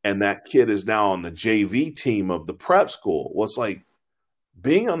 and that kid is now on the JV team of the prep school. Well, it's like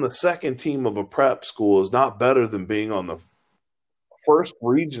being on the second team of a prep school is not better than being on the first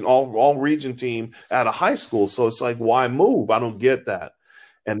region, all region team at a high school. So it's like, why move? I don't get that.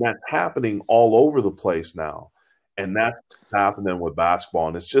 And that's happening all over the place now. And that's happening with basketball.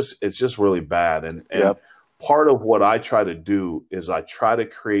 And it's just really bad. And part of what I try to do is I try to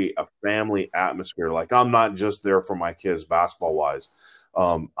create a family atmosphere. Like, I'm not just there for my kids basketball wise.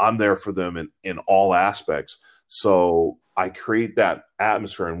 I'm there for them in all aspects. So I create that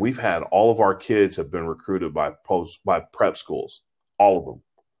atmosphere. And we've had all of our kids have been recruited by prep schools. All of them.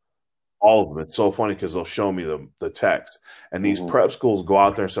 It's so funny because they'll show me the text. And these prep schools go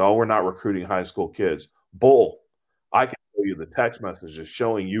out there and say, oh, we're not recruiting high school kids. Bull. I can show you the text messages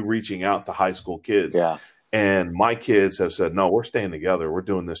showing you reaching out to high school kids. Yeah. And my kids have said, no, we're staying together. We're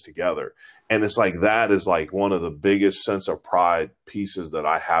doing this together. And it's like, that is like one of the biggest sense of pride pieces that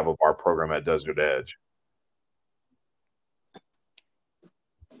I have of our program at Desert Edge.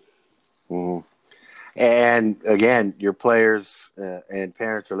 Mm-hmm. And again, your players and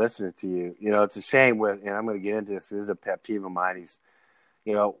parents are listening to you. It's a shame and I'm going to get into this. This is a pet peeve of mine.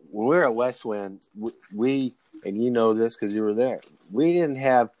 When we were at Westwind, we, and you know this because you were there, we didn't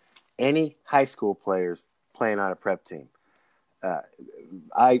have any high school players playing on a prep team.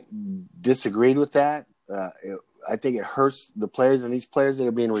 I disagreed with that. I think it hurts the players, and these players that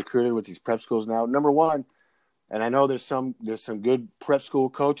are being recruited with these prep schools now. Number one, and I know there's some good prep school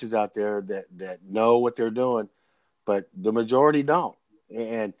coaches out there that know what they're doing, but the majority don't.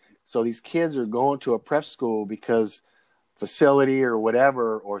 And so these kids are going to a prep school because facility or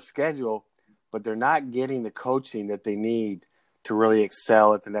whatever or schedule, but they're not getting the coaching that they need to really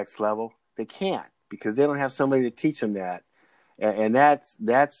excel at the next level. They can't because they don't have somebody to teach them that. And that's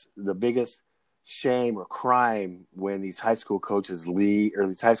the biggest shame or crime when these high school coaches leave, or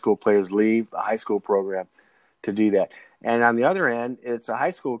these high school players leave the high school program to do that. And on the other end, it's a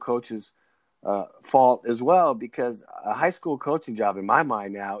high school coach's fault as well, because a high school coaching job in my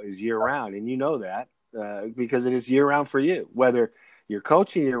mind now is year round. And you know that because it is year round for you, whether you're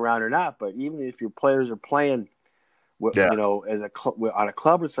coaching year round or not. But even if your players are playing, as on a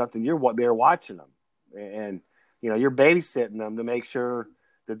club or something, they're watching them, and you're babysitting them to make sure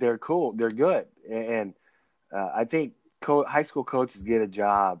that they're cool, they're good. And I think high school coaches get a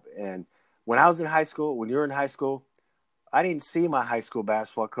job. And when I was in high school, when you're in high school, I didn't see my high school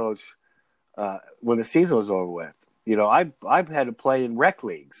basketball coach when the season was over with. I've had to play in rec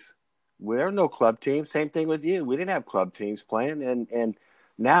leagues. There are no club teams. Same thing with you. We didn't have club teams playing, and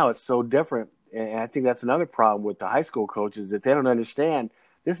now it's so different. And I think that's another problem with the high school coaches, that they don't understand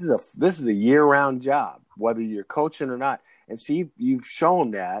this is a year-round job, whether you're coaching or not. And so you've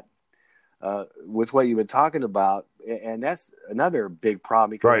shown that with what you've been talking about, and that's another big problem,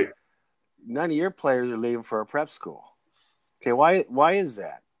 because right. None of your players are leaving for a prep school. Okay, why is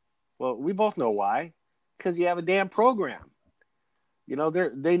that? Well, we both know why. Because you have a damn program. They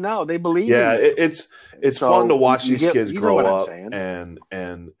know, they believe in it. It's so fun to watch these kids grow up, and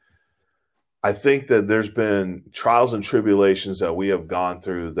I think that there's been trials and tribulations that we have gone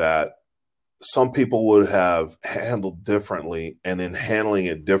through that some people would have handled differently, and in handling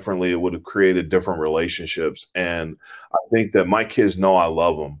it differently, it would have created different relationships. And I think that my kids know I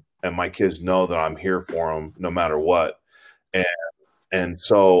love them, and my kids know that I'm here for them no matter what. And And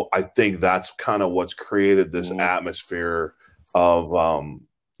so I think that's kind of what's created this atmosphere of,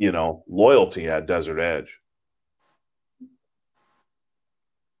 loyalty at Desert Edge.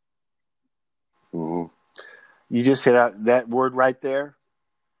 Mm-hmm. You just hit out that word right there.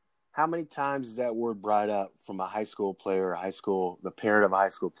 How many times is that word brought up from a high school player, the parent of a high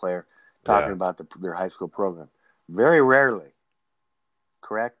school player, talking about their high school program? Very rarely,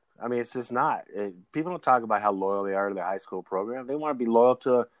 correct? I mean, it's just not. People don't talk about how loyal they are to their high school program. They want to be loyal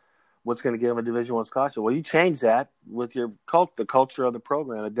to what's going to give them a Division I scholarship. Well, you change that with the culture of the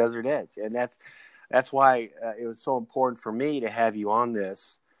program at Desert Edge, and that's why it was so important for me to have you on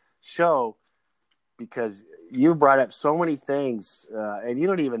this show, because you brought up so many things, and you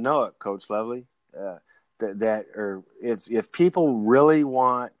don't even know it, Coach Lovely. If people really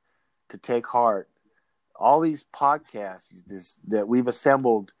want to take heart, all these podcasts that we've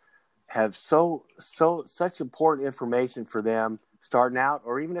assembled have such important information for them starting out,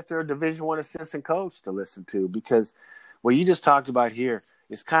 or even if they're a Division I assistant coach to listen to, because what you just talked about here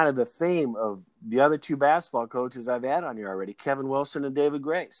is kind of the theme of the other two basketball coaches I've had on here already, Kevin Wilson and David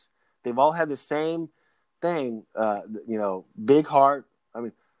Grace. They've all had the same thing, big heart. I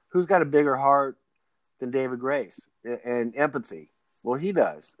mean, who's got a bigger heart than David Grace and empathy? Well, he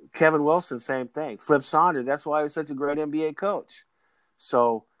does. Kevin Wilson, same thing. Flip Saunders, that's why he was such a great NBA coach.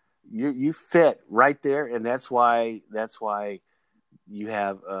 So you fit right there, and that's why you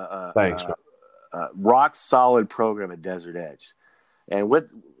have a rock solid program at Desert Edge. And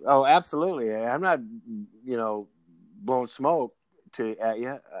absolutely. I'm not, blowing smoke at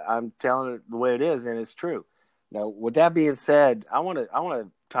you. I'm telling it the way it is, and it's true. Now, with that being said, I want to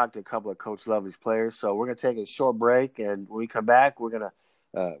talk to a couple of Coach Lovely's players. So we're going to take a short break, and when we come back, we're going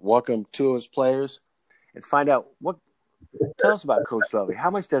to welcome two of his players and find out tell us about Coach Lovely. How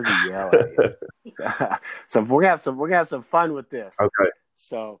much does he yell at you? So we're gonna have some fun with this. Okay.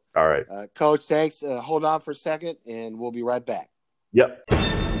 So, all right, Coach. Thanks. Hold on for a second, and we'll be right back. Yep.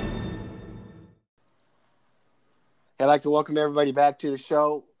 I'd like to welcome everybody back to the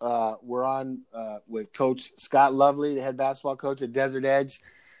show. We're on with Coach Scott Lovely, the head basketball coach at Desert Edge,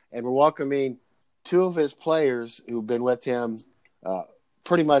 and we're welcoming two of his players who've been with him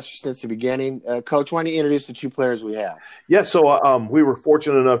pretty much since the beginning. Coach, why don't you introduce the two players we have? Yeah, so we were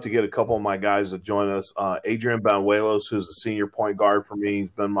fortunate enough to get a couple of my guys to join us. Adrian Banuelos, who's a senior point guard for me. He's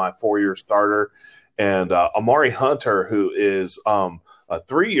been my 4-year starter. And Amari Hunter, who is a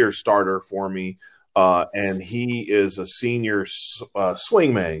 3-year starter for me. And he is a senior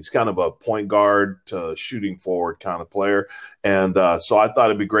swingman. He's kind of a point guard to shooting forward kind of player. And so I thought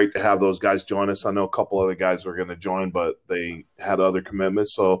it'd be great to have those guys join us. I know a couple other guys were going to join, but they had other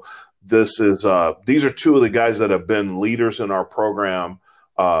commitments. So these are two of the guys that have been leaders in our program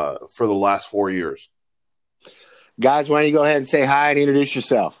for the last 4 years. Guys, why don't you go ahead and say hi and introduce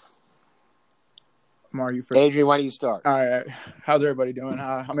yourself? Amari, you first. Adrian, why don't you start? All right. How's everybody doing?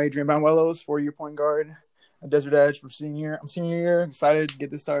 I'm Adrian Banuelos, 4-year point guard at Desert Edge for senior. I'm senior year. Excited to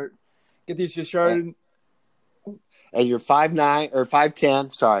get these started. And you're 5'9" or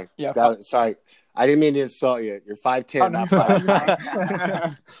 5'10". Sorry. Yeah. Sorry. I didn't mean to insult you. You're 5'10", not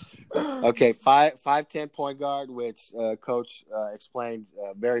 5'9". Okay, 5'10" point guard, which Coach explained,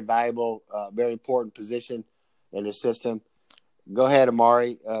 very valuable, very important position in the system. Go ahead,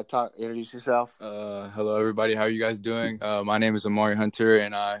 Amari. Introduce yourself. Hello, everybody. How are you guys doing? My name is Amari Hunter,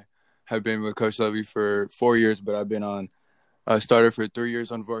 and I have been with Coach Levy for 4 years, but I've been on starter for 3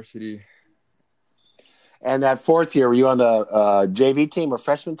 years on varsity. And that 4th year, were you on the JV team or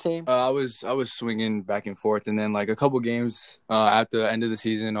freshman team? I was swinging back and forth, and then like a couple games at the end of the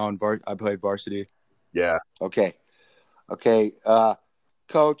season I played varsity. Yeah. Okay.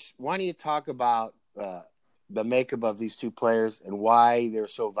 Coach, why don't you talk about the makeup of these two players and why they're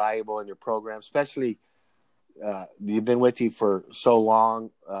so valuable in your program, especially you've been with you for so long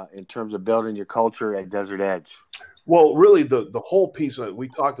in terms of building your culture at Desert Edge? Well, really, the whole piece that we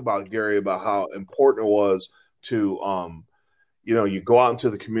talked about, Gary, about how important it was to, you go out into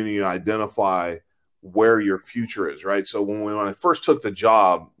the community and identify where your future is, right? So when I first took the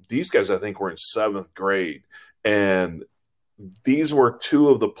job, these guys, I think, were in 7th grade. And these were two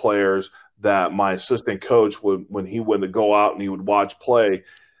of the players that my assistant coach would, when he went to go out and he would watch play,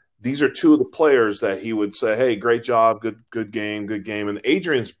 these are two of the players that he would say, hey, great job, good game. And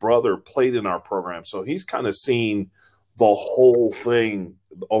Adrian's brother played in our program, so he's kind of seen the whole thing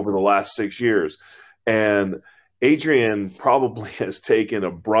over the last 6 years. And Adrian probably has taken a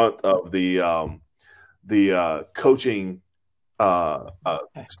brunt of the coaching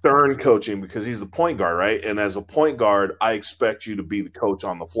stern coaching because he's the point guard, right? And as a point guard, I expect you to be the coach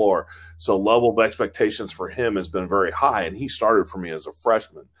on the floor. So level of expectations for him has been very high, and he started for me as a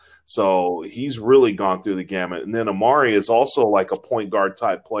freshman. So he's really gone through the gamut. And then Amari is also like a point guard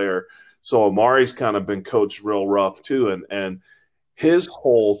type player. So Amari's kind of been coached real rough too. And his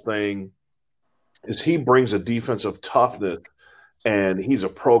whole thing is he brings a defensive toughness, and he's a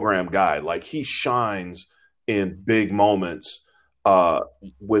program guy. Like he shines in big moments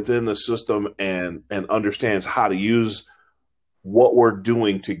within the system and understands how to use what we're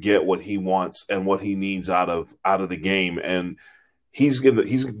doing to get what he wants and what he needs out of the game. And these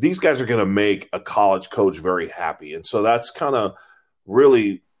guys are gonna make a college coach very happy. And so that's kind of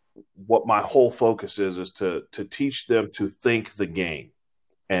really what my whole focus is to teach them to think the game.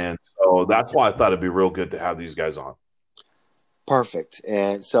 And so that's why I thought it'd be real good to have these guys on. Perfect.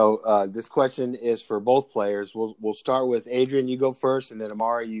 And so this question is for both players. We'll start with Adrian. You go first, and then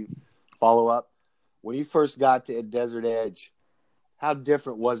Amari, you follow up. When you first got to Desert Edge, how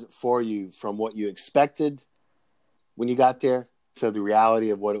different was it for you from what you expected when you got there to the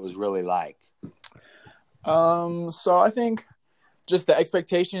reality of what it was really like? So I think just the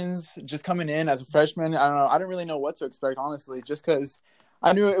expectations just coming in as a freshman, I don't know. I didn't really know what to expect, honestly, just because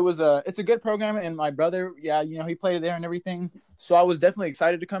I knew it's a good program, and my brother, he played there and everything. So I was definitely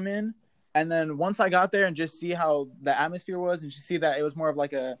excited to come in. And then once I got there and just see how the atmosphere was, and just see that it was more of like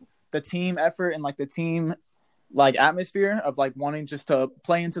the team effort and like the team like atmosphere of like wanting just to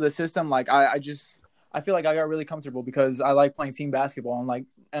play into the system. Like I feel like I got really comfortable because I like playing team basketball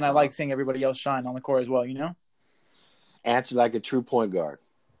and I like seeing everybody else shine on the court as well, Answer like a true point guard.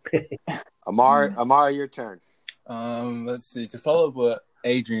 Amari, your turn. Let's see. To follow up what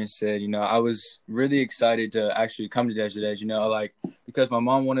Adrian said, I was really excited to actually come to Desert Edge, because my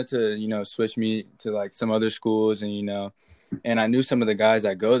mom wanted to, switch me to like some other schools, and and I knew some of the guys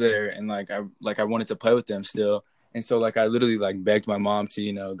that go there, and I wanted to play with them still. And so I literally begged my mom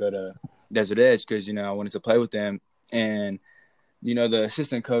to, go to Desert Edge because, I wanted to play with them. And, the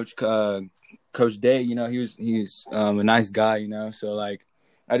assistant coach, Coach Day, he's a nice guy, so I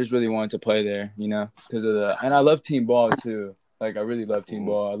just really wanted to play there, because of and I love team ball too. I really love team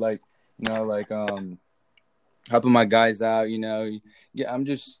ball. I like, helping my guys out, Yeah, I'm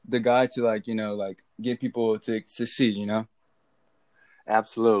just the guy to get people to succeed,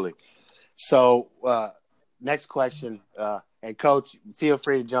 Absolutely. So next question, and Coach, feel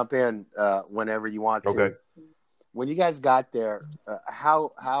free to jump in whenever you want to. Okay. When you guys got there,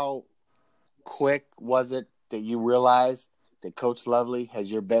 how quick was it that you realized that Coach Lovely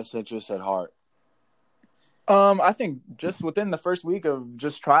has your best interests at heart? I think just within the first week of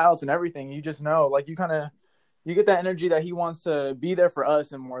just tryouts and everything, you just know, you get that energy that he wants to be there for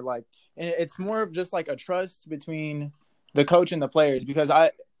us, and more it's more of just a trust between the coach and the players, because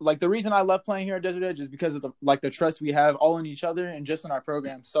the reason I love playing here at Desert Edge is because of the trust we have all in each other and just in our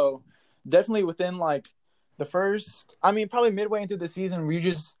program. So definitely within the first, probably midway into the season, you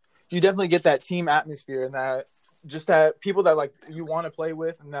definitely get that team atmosphere and that people that you want to play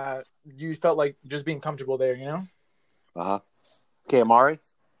with, and that you felt like just being comfortable there, Okay, Amari.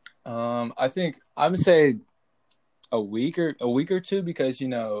 I think I would say a week or two, because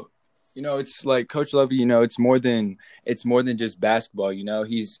it's like Coach Lovey, it's more than just basketball.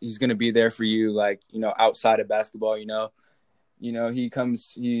 He's gonna be there for you, outside of basketball. He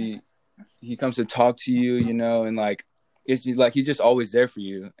comes to talk to you, and it's he's just always there for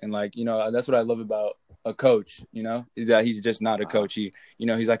you, and that's what I love about a coach, is that he's just not a coach. He's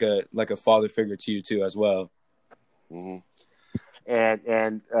like a father figure to you too as well. Mm-hmm.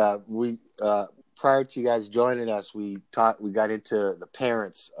 And we prior to you guys joining us, we got into the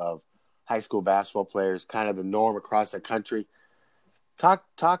parents of high school basketball players, kind of the norm across the country. Talk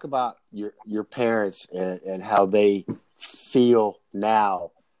about your parents and how they feel now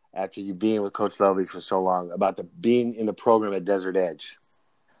after you being with Coach Lovely for so long about being in the program at Desert Edge.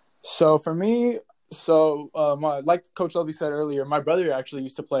 So for me, like Coach Lovely said earlier, my brother actually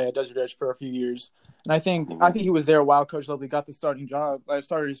used to play at Desert Edge for a few years, and I think he was there while Coach Lovely got the starting job. I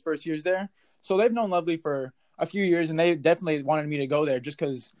started his first years there, so they've known Lovely for a few years, and they definitely wanted me to go there just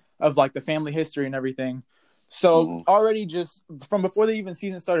because of the family history and everything. So already just from before the even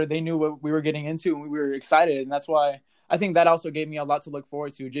season started, they knew what we were getting into, and we were excited, and that's why I think that also gave me a lot to look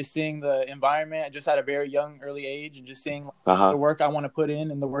forward to, just seeing the environment just at a very young, early age, and just seeing the work I want to put in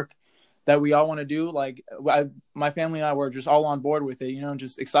and the work that we all want to do. My family and I were just all on board with it,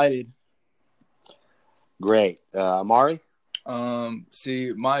 just excited. Great. Amari?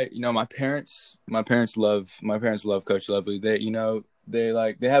 See, my parents love Coach Lovely.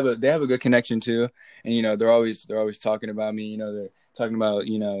 they have a good connection too, and they're always talking about me. They're talking about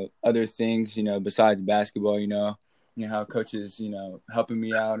other things besides basketball. How coach is helping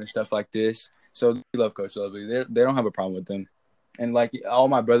me out and stuff like this. So we love Coach Lovely. They don't have a problem with them, and like all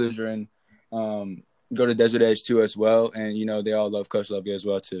my brothers are in go to Desert Edge too as well, and they all love Coach Lovely as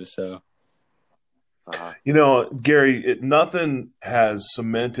well too. So. Gary, nothing has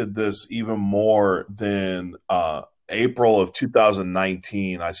cemented this even more than April of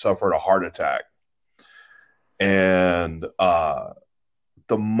 2019. I suffered a heart attack. And the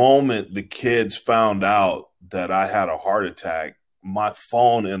moment the kids found out that I had a heart attack, my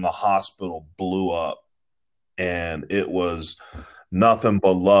phone in the hospital blew up. And it was nothing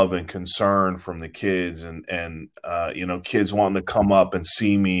but love and concern from the kids and kids wanting to come up and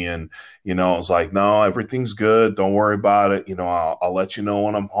see me. And, I was like, no, everything's good. Don't worry about it. I'll let you know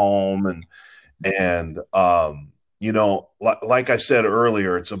when I'm home. And like I said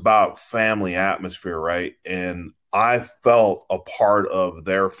earlier, it's about family atmosphere, right? And I felt a part of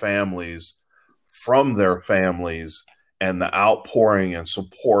their families from their families, and the outpouring and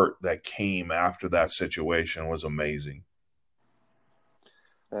support that came after that situation was amazing.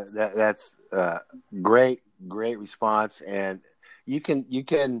 That's great response. And you can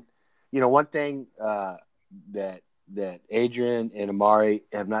one thing that Adrian and Amari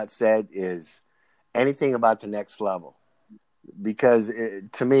have not said is anything about the next level, because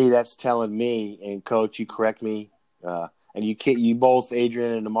to me that's telling me, and Coach, you correct me, and you both,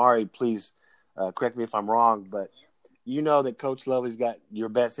 Adrian and Amari, please correct me if I'm wrong, but that Coach Lovely's got your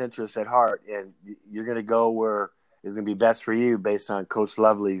best interests at heart, and you're going to go where is going to be best for you based on Coach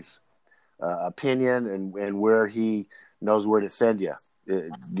Lovely's opinion and where he knows where to send you.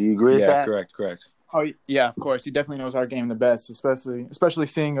 Do you agree with that? Yeah, correct. Oh, yeah, of course. He definitely knows our game the best, especially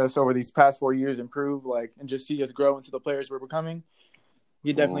seeing us over these past 4 years improve, and just see us grow into the players we're becoming.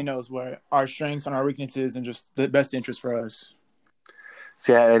 He definitely knows where our strengths and our weaknesses and just the best interest for us.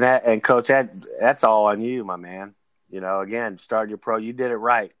 Yeah, and Coach, that's all on you, my man. Again, starting your pro, you did it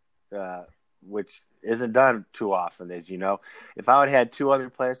right, which isn't done too often, as you know. If I would have had two other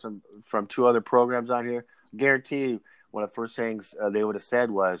players from two other programs on here, I guarantee you one of the first things they would have said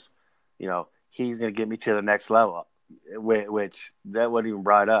was, he's going to get me to the next level, which that wasn't even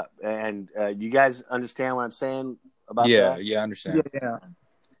brought up. And you guys understand what I'm saying about that? Yeah, I understand. Yeah.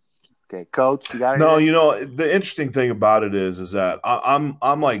 Okay, Coach, you got it? No, the interesting thing about it is that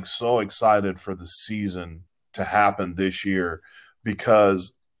I'm like so excited for the season to happen this year,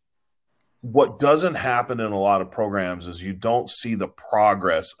 because what doesn't happen in a lot of programs is you don't see the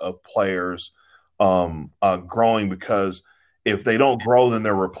progress of players growing, because if they don't grow, then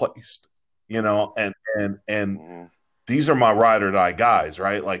they're replaced, and these are my ride or die guys,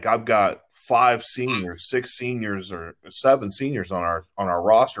 right? Like I've got 5 seniors, 6 seniors, or 7 seniors on our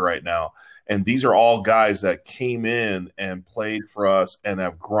roster right now. And these are all guys that came in and played for us and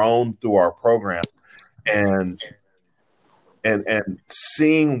have grown through our program. And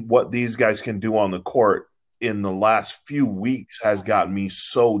seeing what these guys can do on the court in the last few weeks has gotten me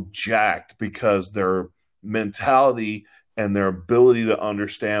so jacked, because their mentality and their ability to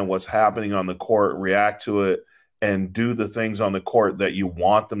understand what's happening on the court, react to it, and do the things on the court that you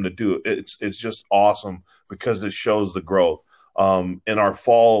want them to do. It's just awesome, because it shows the growth. In our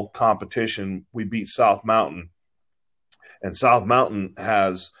fall competition, we beat South Mountain, and South Mountain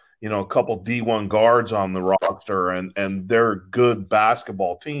has a couple D1 guards on the roster, and they're a good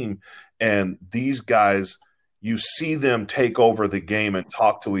basketball team. And these guys, you see them take over the game and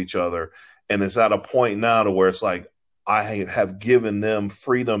talk to each other. And it's at a point now to where it's like, I have given them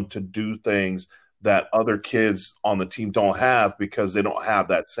freedom to do things that other kids on the team don't have, because they don't have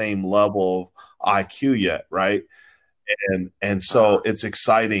that same level of IQ yet, right? And so it's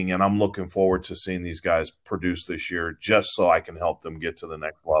exciting, and I'm looking forward to seeing these guys produce this year, just so I can help them get to the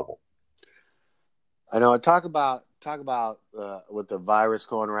next level. I know. Talk about with the virus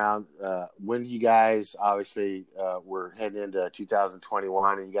going around. When you guys obviously were heading into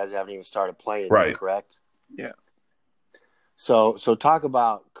 2021, and you guys haven't even started playing, right? Correct? Yeah. So talk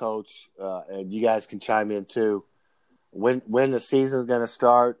about, Coach, and you guys can chime in too. When the season's going to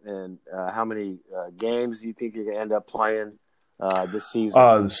start, and how many games do you think you're going to end up playing this season?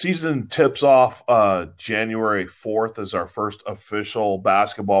 The season tips off January 4th is our first official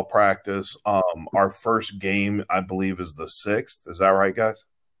basketball practice. Our first game, I believe, is the 6th. Is that right, guys?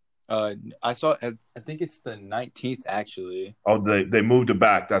 I think it's the 19th, actually. Oh, they moved it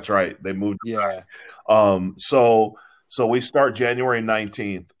back. That's right. They moved it back. So we start January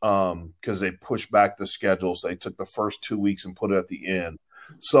 19th because they pushed back the schedule. So they took the first 2 weeks and put it at the end.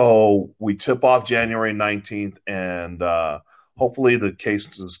 So we tip off January 19th, and hopefully the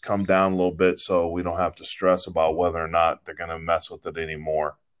cases come down a little bit so we don't have to stress about whether or not they're going to mess with it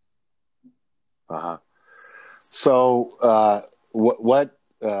anymore. So we'll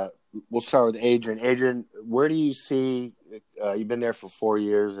start with Adrian. Adrian, where do you see you've been there for 4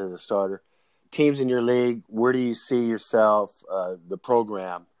 years as a starter, teams in your league, where do you see yourself, the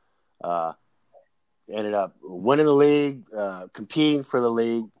program ended up winning the league, competing for the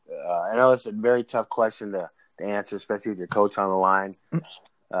league? I know it's a very tough question to answer, especially with your coach on the line.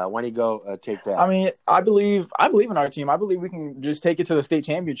 Why don't you go take that? I mean, I believe in our team. I believe we can just take it to the state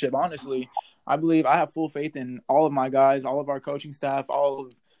championship, honestly. I have full faith in all of my guys, all of our coaching staff, all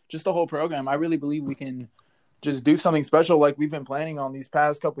of just the whole program. I really believe we can just do something special like we've been planning on these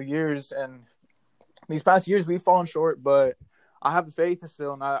past couple of years. And these past years we've fallen short, but I have the faith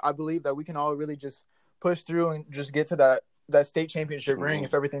still, and I believe that we can all really just push through and just get to that state championship ring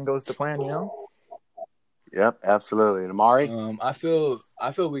if everything goes to plan, you know? Yep, absolutely. And Amari? I feel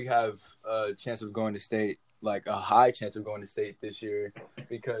we have a chance of going to state, like a high chance of going to state this year,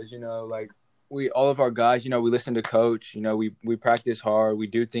 because, you know, like all of our guys, you know, we listen to coach, you know, we practice hard, we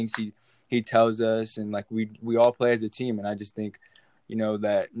do things he tells us, and like we all play as a team. And I just think, you know,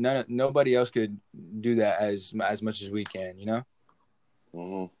 that nobody else could do that as much as we can, you know?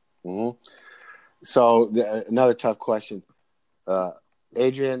 Mm-hmm. Mm-hmm. So another tough question.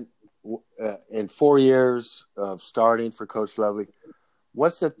 Adrian, in 4 years of starting for Coach Lovely,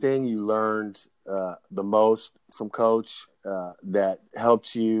 what's the thing you learned the most from Coach that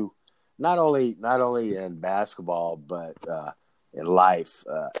helped you not only in basketball but in life,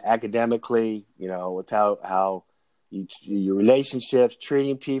 academically? You know, with how your relationships,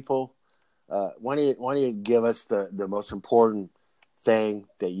 treating people. Why don't you give us the most important thing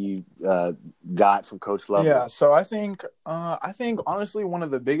that you got from Coach Lovely? Yeah, so I think honestly one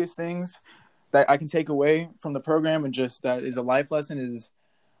of the biggest things that I can take away from the program and just that is a life lesson is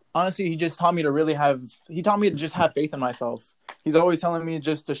honestly he taught me to just have faith in myself. He's always telling me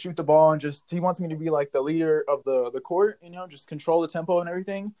just to shoot the ball and he wants me to be like the leader of the court, you know, just control the tempo and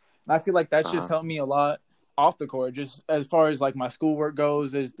everything. And I feel like that's just helped me a lot off the court, just as far as like my schoolwork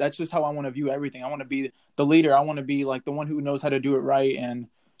goes. That's just how I want to view everything. I want to be the leader. I want to be like the one who knows how to do it right and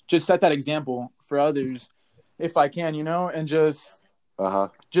just set that example for others if I can, you know, and just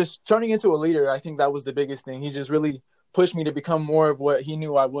turning into a leader. I think that was the biggest thing. He just really pushed me to become more of what he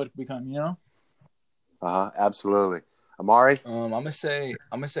knew I would become, you know? Absolutely. Amari? I'm gonna say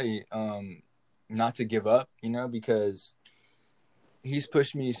not to give up, you know, because he's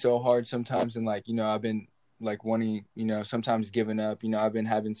pushed me so hard sometimes, and like, you know, I've been like wanting, you know, sometimes giving up. You know, I've been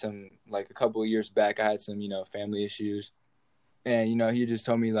having some, like a couple of years back, I had some, you know, family issues, and, you know, he just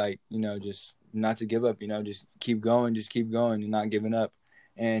told me like, you know, just not to give up, you know, just keep going and not giving up.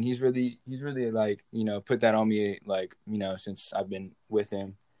 And he's really like, you know, put that on me, like, you know, since I've been with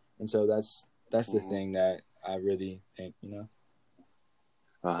him. And so that's the thing that I really think, you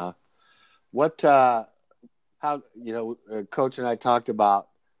know. How, you know, Coach and I talked about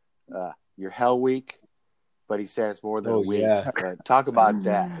your Hell Week, but he said it's more than a week. Yeah. Talk about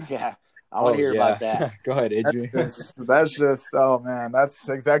that. Yeah, I want to hear about that. Go ahead, Adrian. That's just, oh man, that's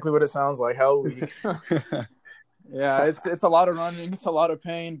exactly what it sounds like. Hell Week. Yeah, it's a lot of running, it's a lot of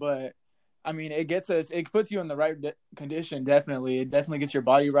pain, but I mean, it puts you in the right condition. Definitely, it definitely gets your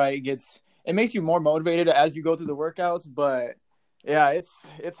body right. It makes you more motivated as you go through the workouts, but. Yeah,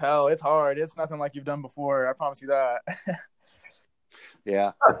 it's hell. It's hard. It's nothing like you've done before. I promise you that.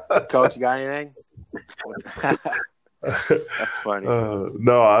 Yeah. Coach, you got anything? That's funny.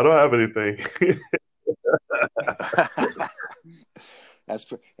 No, I don't have anything.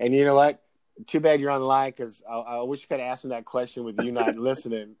 And you know what? Too bad you're on the line, because I wish you could have asked him that question with you not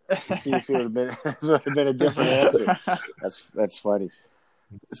listening to see if it would have been a different answer. That's funny.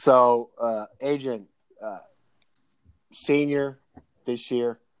 So, Adrian, senior this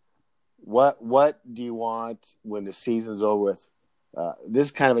year, what do you want when the season's over with? This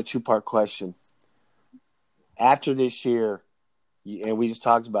is kind of a two-part question. After this year, and we just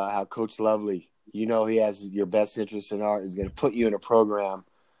talked about how Coach Lovely, you know, he has your best interest in art, is going to put you in a program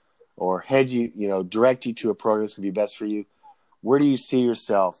or head you, you know, direct you to a program that's going to be best for you. Where do you see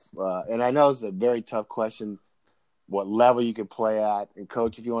yourself? And I know it's a very tough question, what level you can play at. And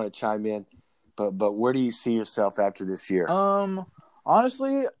Coach, if you want to chime in, but where do you see yourself after this year?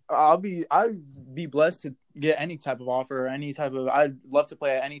 Honestly, I'd be blessed to get any type of offer, I'd love to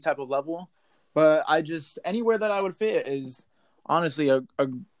play at any type of level, but anywhere that I would fit is honestly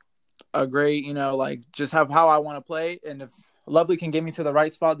a great, you know, like just have how I want to play. And if Lovely can get me to the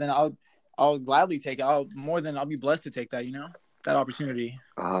right spot, then I'll gladly take it. I'll be blessed to take that, you know, that opportunity.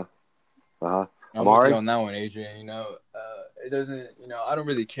 I'm with you on that one, Adrian. You know, it doesn't, I don't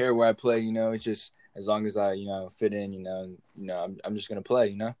really care where I play. It's just as long as I, fit in. I'm just gonna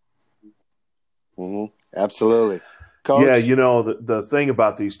play. Absolutely, Coach. Yeah, the thing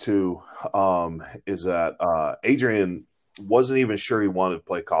about these two is that Adrian wasn't even sure he wanted to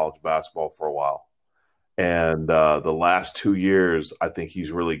play college basketball for a while. And the last 2 years, I think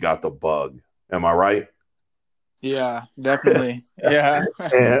he's really got the bug. Am I right? Yeah, definitely. Yeah.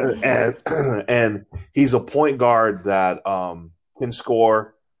 and he's a point guard that can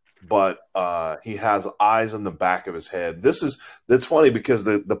score, but he has eyes in the back of his head. That's funny because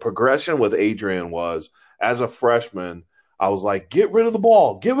the progression with Adrian was, as a freshman, I was like, get rid of the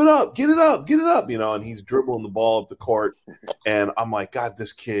ball, give it up, get it up, and he's dribbling the ball up the court. And I'm like, God,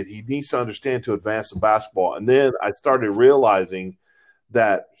 this kid, he needs to understand to advance the basketball. And then I started realizing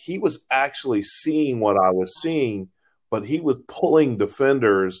that he was actually seeing what I was seeing, but he was pulling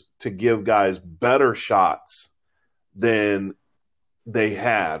defenders to give guys better shots than they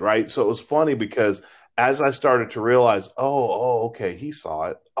had, right? So it was funny because as I started to realize, okay, he saw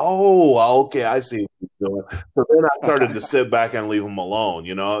it. Oh, okay, I see what he's doing. So then I started to sit back and leave him alone.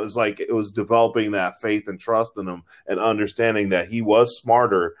 It was like it was developing that faith and trust in him and understanding that he was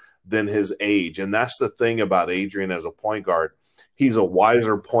smarter than his age. And that's the thing about Adrian as a point guard. He's a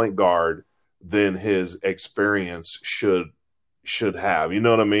wiser point guard than his experience should have. You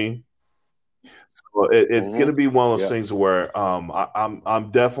know what I mean? So it's going to be one of those things where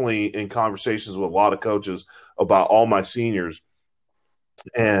I'm definitely in conversations with a lot of coaches about all my seniors,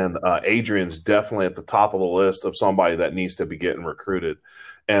 and Adrian's definitely at the top of the list of somebody that needs to be getting recruited.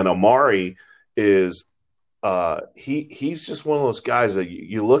 And Amari is he's just one of those guys that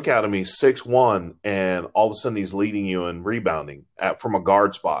you look at him, he's 6'1", and all of a sudden he's leading you in rebounding from a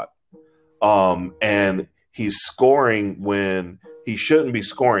guard spot. And he's scoring when he shouldn't be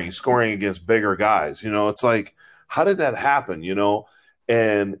scoring. He's scoring against bigger guys. It's like, how did that happen?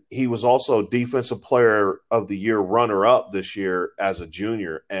 And he was also Defensive Player of the Year runner-up this year as a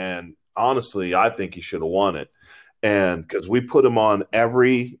junior. And honestly, I think he should have won it. And because we put him on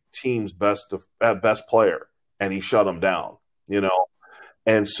every team's best player, and he shut him down,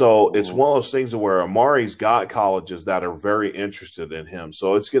 And so it's one of those things where Amari's got colleges that are very interested in him.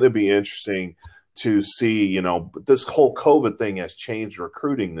 So it's going to be interesting to see, this whole COVID thing has changed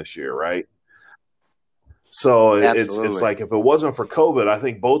recruiting this year, right? So it's like, if it wasn't for COVID, I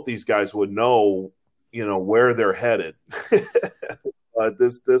think both these guys would know, where they're headed. But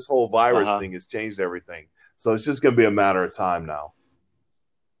this whole virus thing has changed everything. So it's just going to be a matter of time now.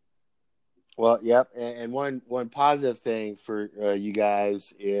 Well, yep. And one positive thing for you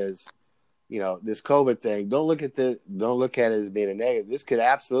guys is, this COVID thing. Don't look at it as being a negative. This could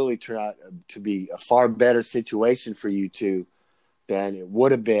absolutely turn out to be a far better situation for you two than it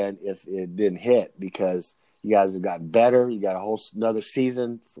would have been if it didn't hit, because you guys have gotten better. You got another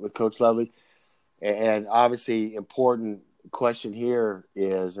season with Coach Lovely. And obviously, important question here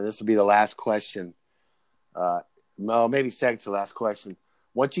is, and this will be the last question, maybe second to last question.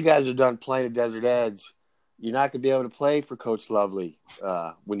 Once you guys are done playing at Desert Edge, you're not going to be able to play for Coach Lovely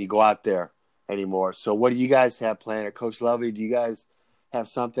when you go out there anymore. So what do you guys have planned? Or Coach Lovely, do you guys have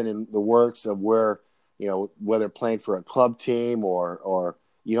something in the works of where, whether playing for a club team or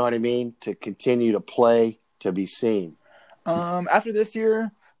you know what I mean, to continue to play, to be seen? After this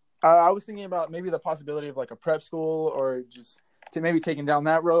year, I was thinking about maybe the possibility of like a prep school, or just to maybe taking down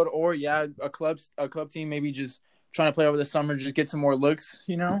that road, or a club team, maybe just trying to play over the summer, just get some more looks,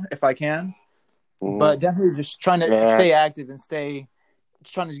 if I can. Mm-hmm. But definitely just trying to stay active and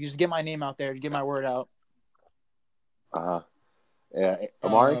trying to just get my name out there, to get my word out. Yeah,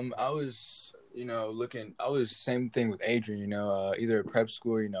 Amari? I was, I was same thing with Adrian, either a prep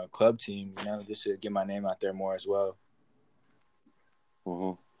school, or club team, just to get my name out there more as well.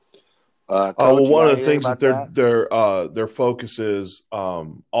 Mm-hmm. Coach, one of the things that their focus is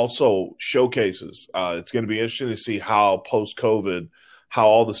also showcases. It's going to be interesting to see how post-COVID, how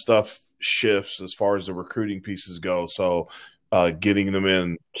all the stuff shifts as far as the recruiting pieces go. So getting them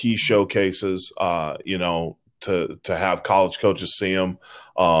in key showcases, to have college coaches see them.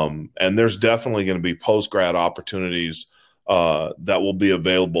 And there's definitely going to be post-grad opportunities that will be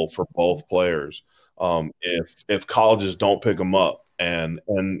available for both players if colleges don't pick them up. And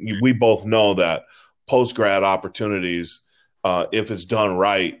we both know that post-grad opportunities, if it's done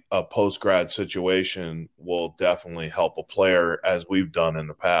right, a post-grad situation will definitely help a player, as we've done in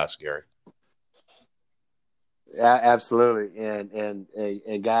the past, Gary. Yeah, absolutely.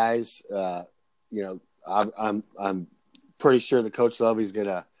 And guys, I'm pretty sure the Coach Lovey's going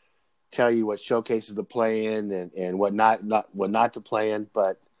to tell you what showcases to play in and what not to play in.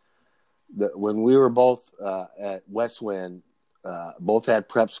 But when we were both at Westwind, both had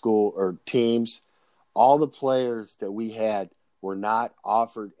prep school or teams. All the players that we had were not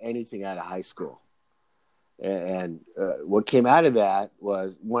offered anything out of high school. And what came out of that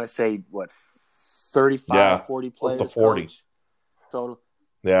was, I want to say, 35, 40 players, to 40 coach, total.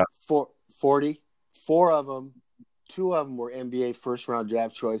 Yeah, 40. 4 of them, 2 of them were NBA first-round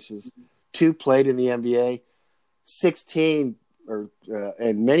draft choices. 2 played in the NBA. 16,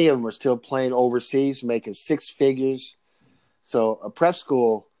 and many of them are still playing overseas, making 6 figures. So a prep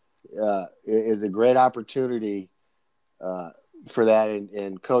school is a great opportunity for that.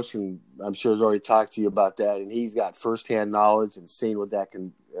 And Coach, I'm sure, has already talked to you about that. And he's got firsthand knowledge and seen what that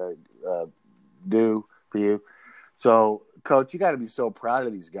can do for you. So, Coach, you got to be so proud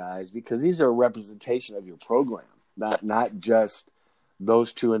of these guys, because these are a representation of your program, not just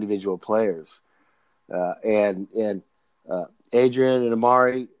those 2 individual players. And Adrian and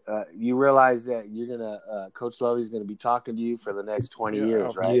Amari, you realize that you're Coach Lovey's gonna be talking to you for the next 20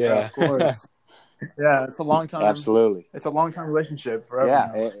 years, right? Yeah, of course. Yeah, it's a long time. Absolutely. It's a long-time relationship forever.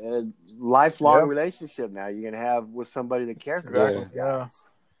 Yeah, now. a lifelong Yep. relationship now you're gonna have with somebody that cares about Yeah. you guys.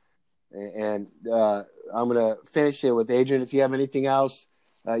 And I'm gonna finish it with Adrian. If you have anything else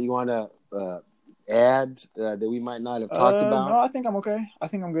you want to add that we might not have talked about. No, I think I'm okay. I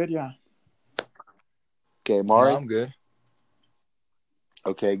think I'm good. Yeah. Okay, No, Amari. I'm good.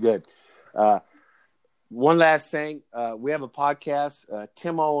 Okay, good. One last thing, we have a podcast.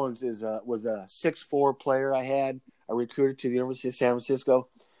 Tim Owens was a 6'4" player I recruited to the University of San Francisco.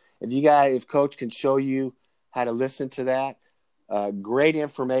 If Coach can show you how to listen to that, great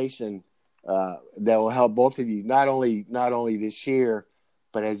information that will help both of you, not only this year,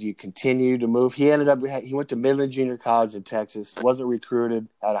 but as you continue to move. He went to Midland Junior College in Texas, wasn't recruited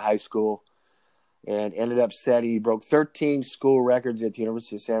out of high school, and ended up he broke 13 school records at the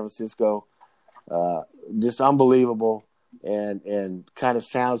University of San Francisco. Just unbelievable, and kind of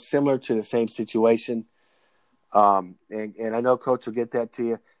sounds similar to the same situation. And I know Coach will get that to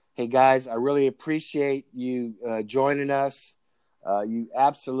you. Hey, guys, I really appreciate you joining us. You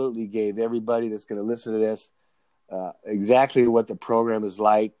absolutely gave everybody that's going to listen to this exactly what the program is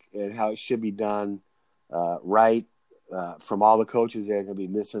like and how it should be done right from all the coaches that are going to be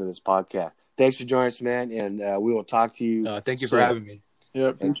listening to this podcast. Thanks for joining us, man, and we will talk to you. Thank you soon. for having me. Yeah,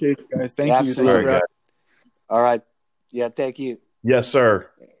 appreciate you guys. Thank Absolutely. you. Thank you. All right. Yeah, thank you. yes, sir.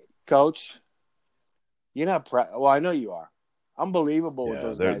 Coach, you're not proud. Well, I know you are. Unbelievable what Yeah,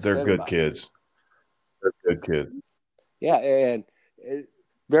 those they're guys said good about kids. you. They're good kids. Yeah, and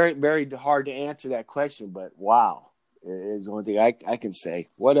very, very hard to answer that question, but wow, is one thing I can say.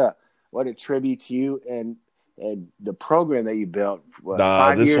 What a tribute to you and the program that you built. What,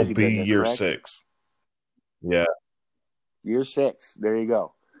 5 This years will you've be been there, year correct? 6. Yeah, Year 6. There you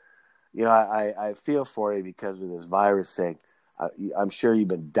go. You know, I feel for you because of this virus thing. I'm sure you've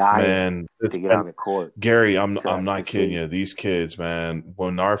been dying man. to get on the court. Gary, I'm to not see. kidding you. These kids, man,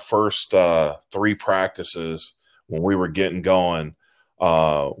 when our first 3 practices, when we were getting going,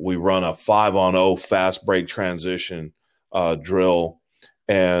 we run a 5-on-0 fast break transition drill,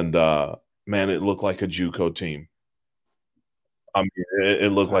 and man, it looked like a JUCO team. I mean,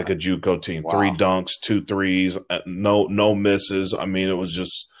 it looked like a JUCO team. Wow. 3 dunks, 2 threes, no misses. I mean, it was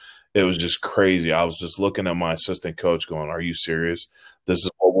just crazy. I was just looking at my assistant coach going, "Are you serious? This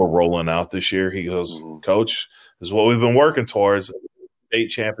is what we're rolling out this year?" He goes, "Coach, this is what we've been working towards. State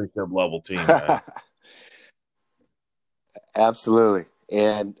championship level team, man." Absolutely.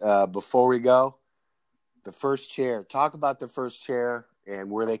 And before we go, the first chair. Talk about the first chair and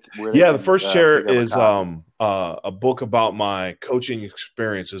where they The first chair pick up a is copy. a book about my coaching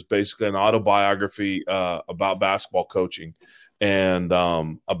experiences, basically an autobiography about basketball coaching, and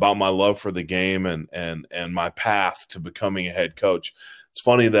about my love for the game and my path to becoming a head coach. It's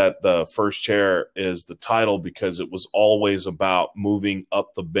funny that the first chair is the title because it was always about moving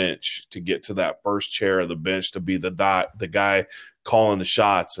up the bench to get to that first chair of the bench to be the guy calling the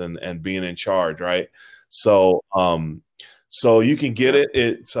shots and being in charge, right? So you can get it.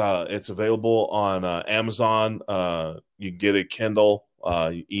 It's available on Amazon. You can get it Kindle,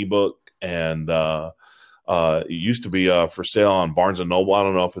 ebook, and it used to be for sale on Barnes & Noble. I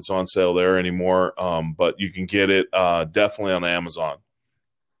don't know if it's on sale there anymore, but you can get it definitely on Amazon.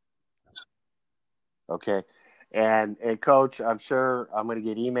 Okay. And Coach, I'm sure I'm going to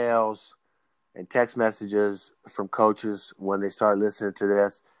get emails and text messages from coaches when they start listening to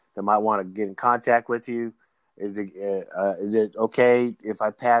this that might want to get in contact with you. Is it okay if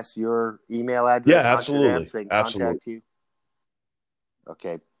I pass your email address? Yeah, on absolutely. to them so they can Absolutely. contact you?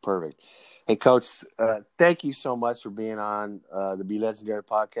 Okay, perfect. Hey, Coach, thank you so much for being on the Be Legendary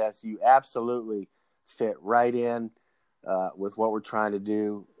podcast. You absolutely fit right in. with what we're trying to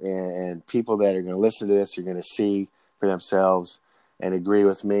do, and people that are going to listen to this are going to see for themselves and agree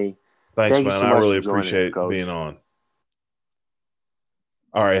with me. Thanks, Thank you man. so I much really for joining us, appreciate Coach. being on.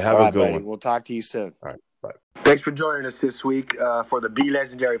 All right, have All a right, good buddy. one. We'll talk to you soon. All right, bye. Thanks for joining us this week for the Be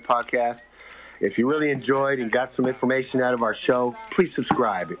Legendary podcast. If you really enjoyed and got some information out of our show, please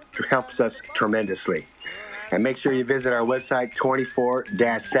subscribe. It helps us tremendously. And make sure you visit our website,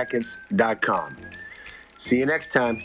 24-seconds.com. See you next time.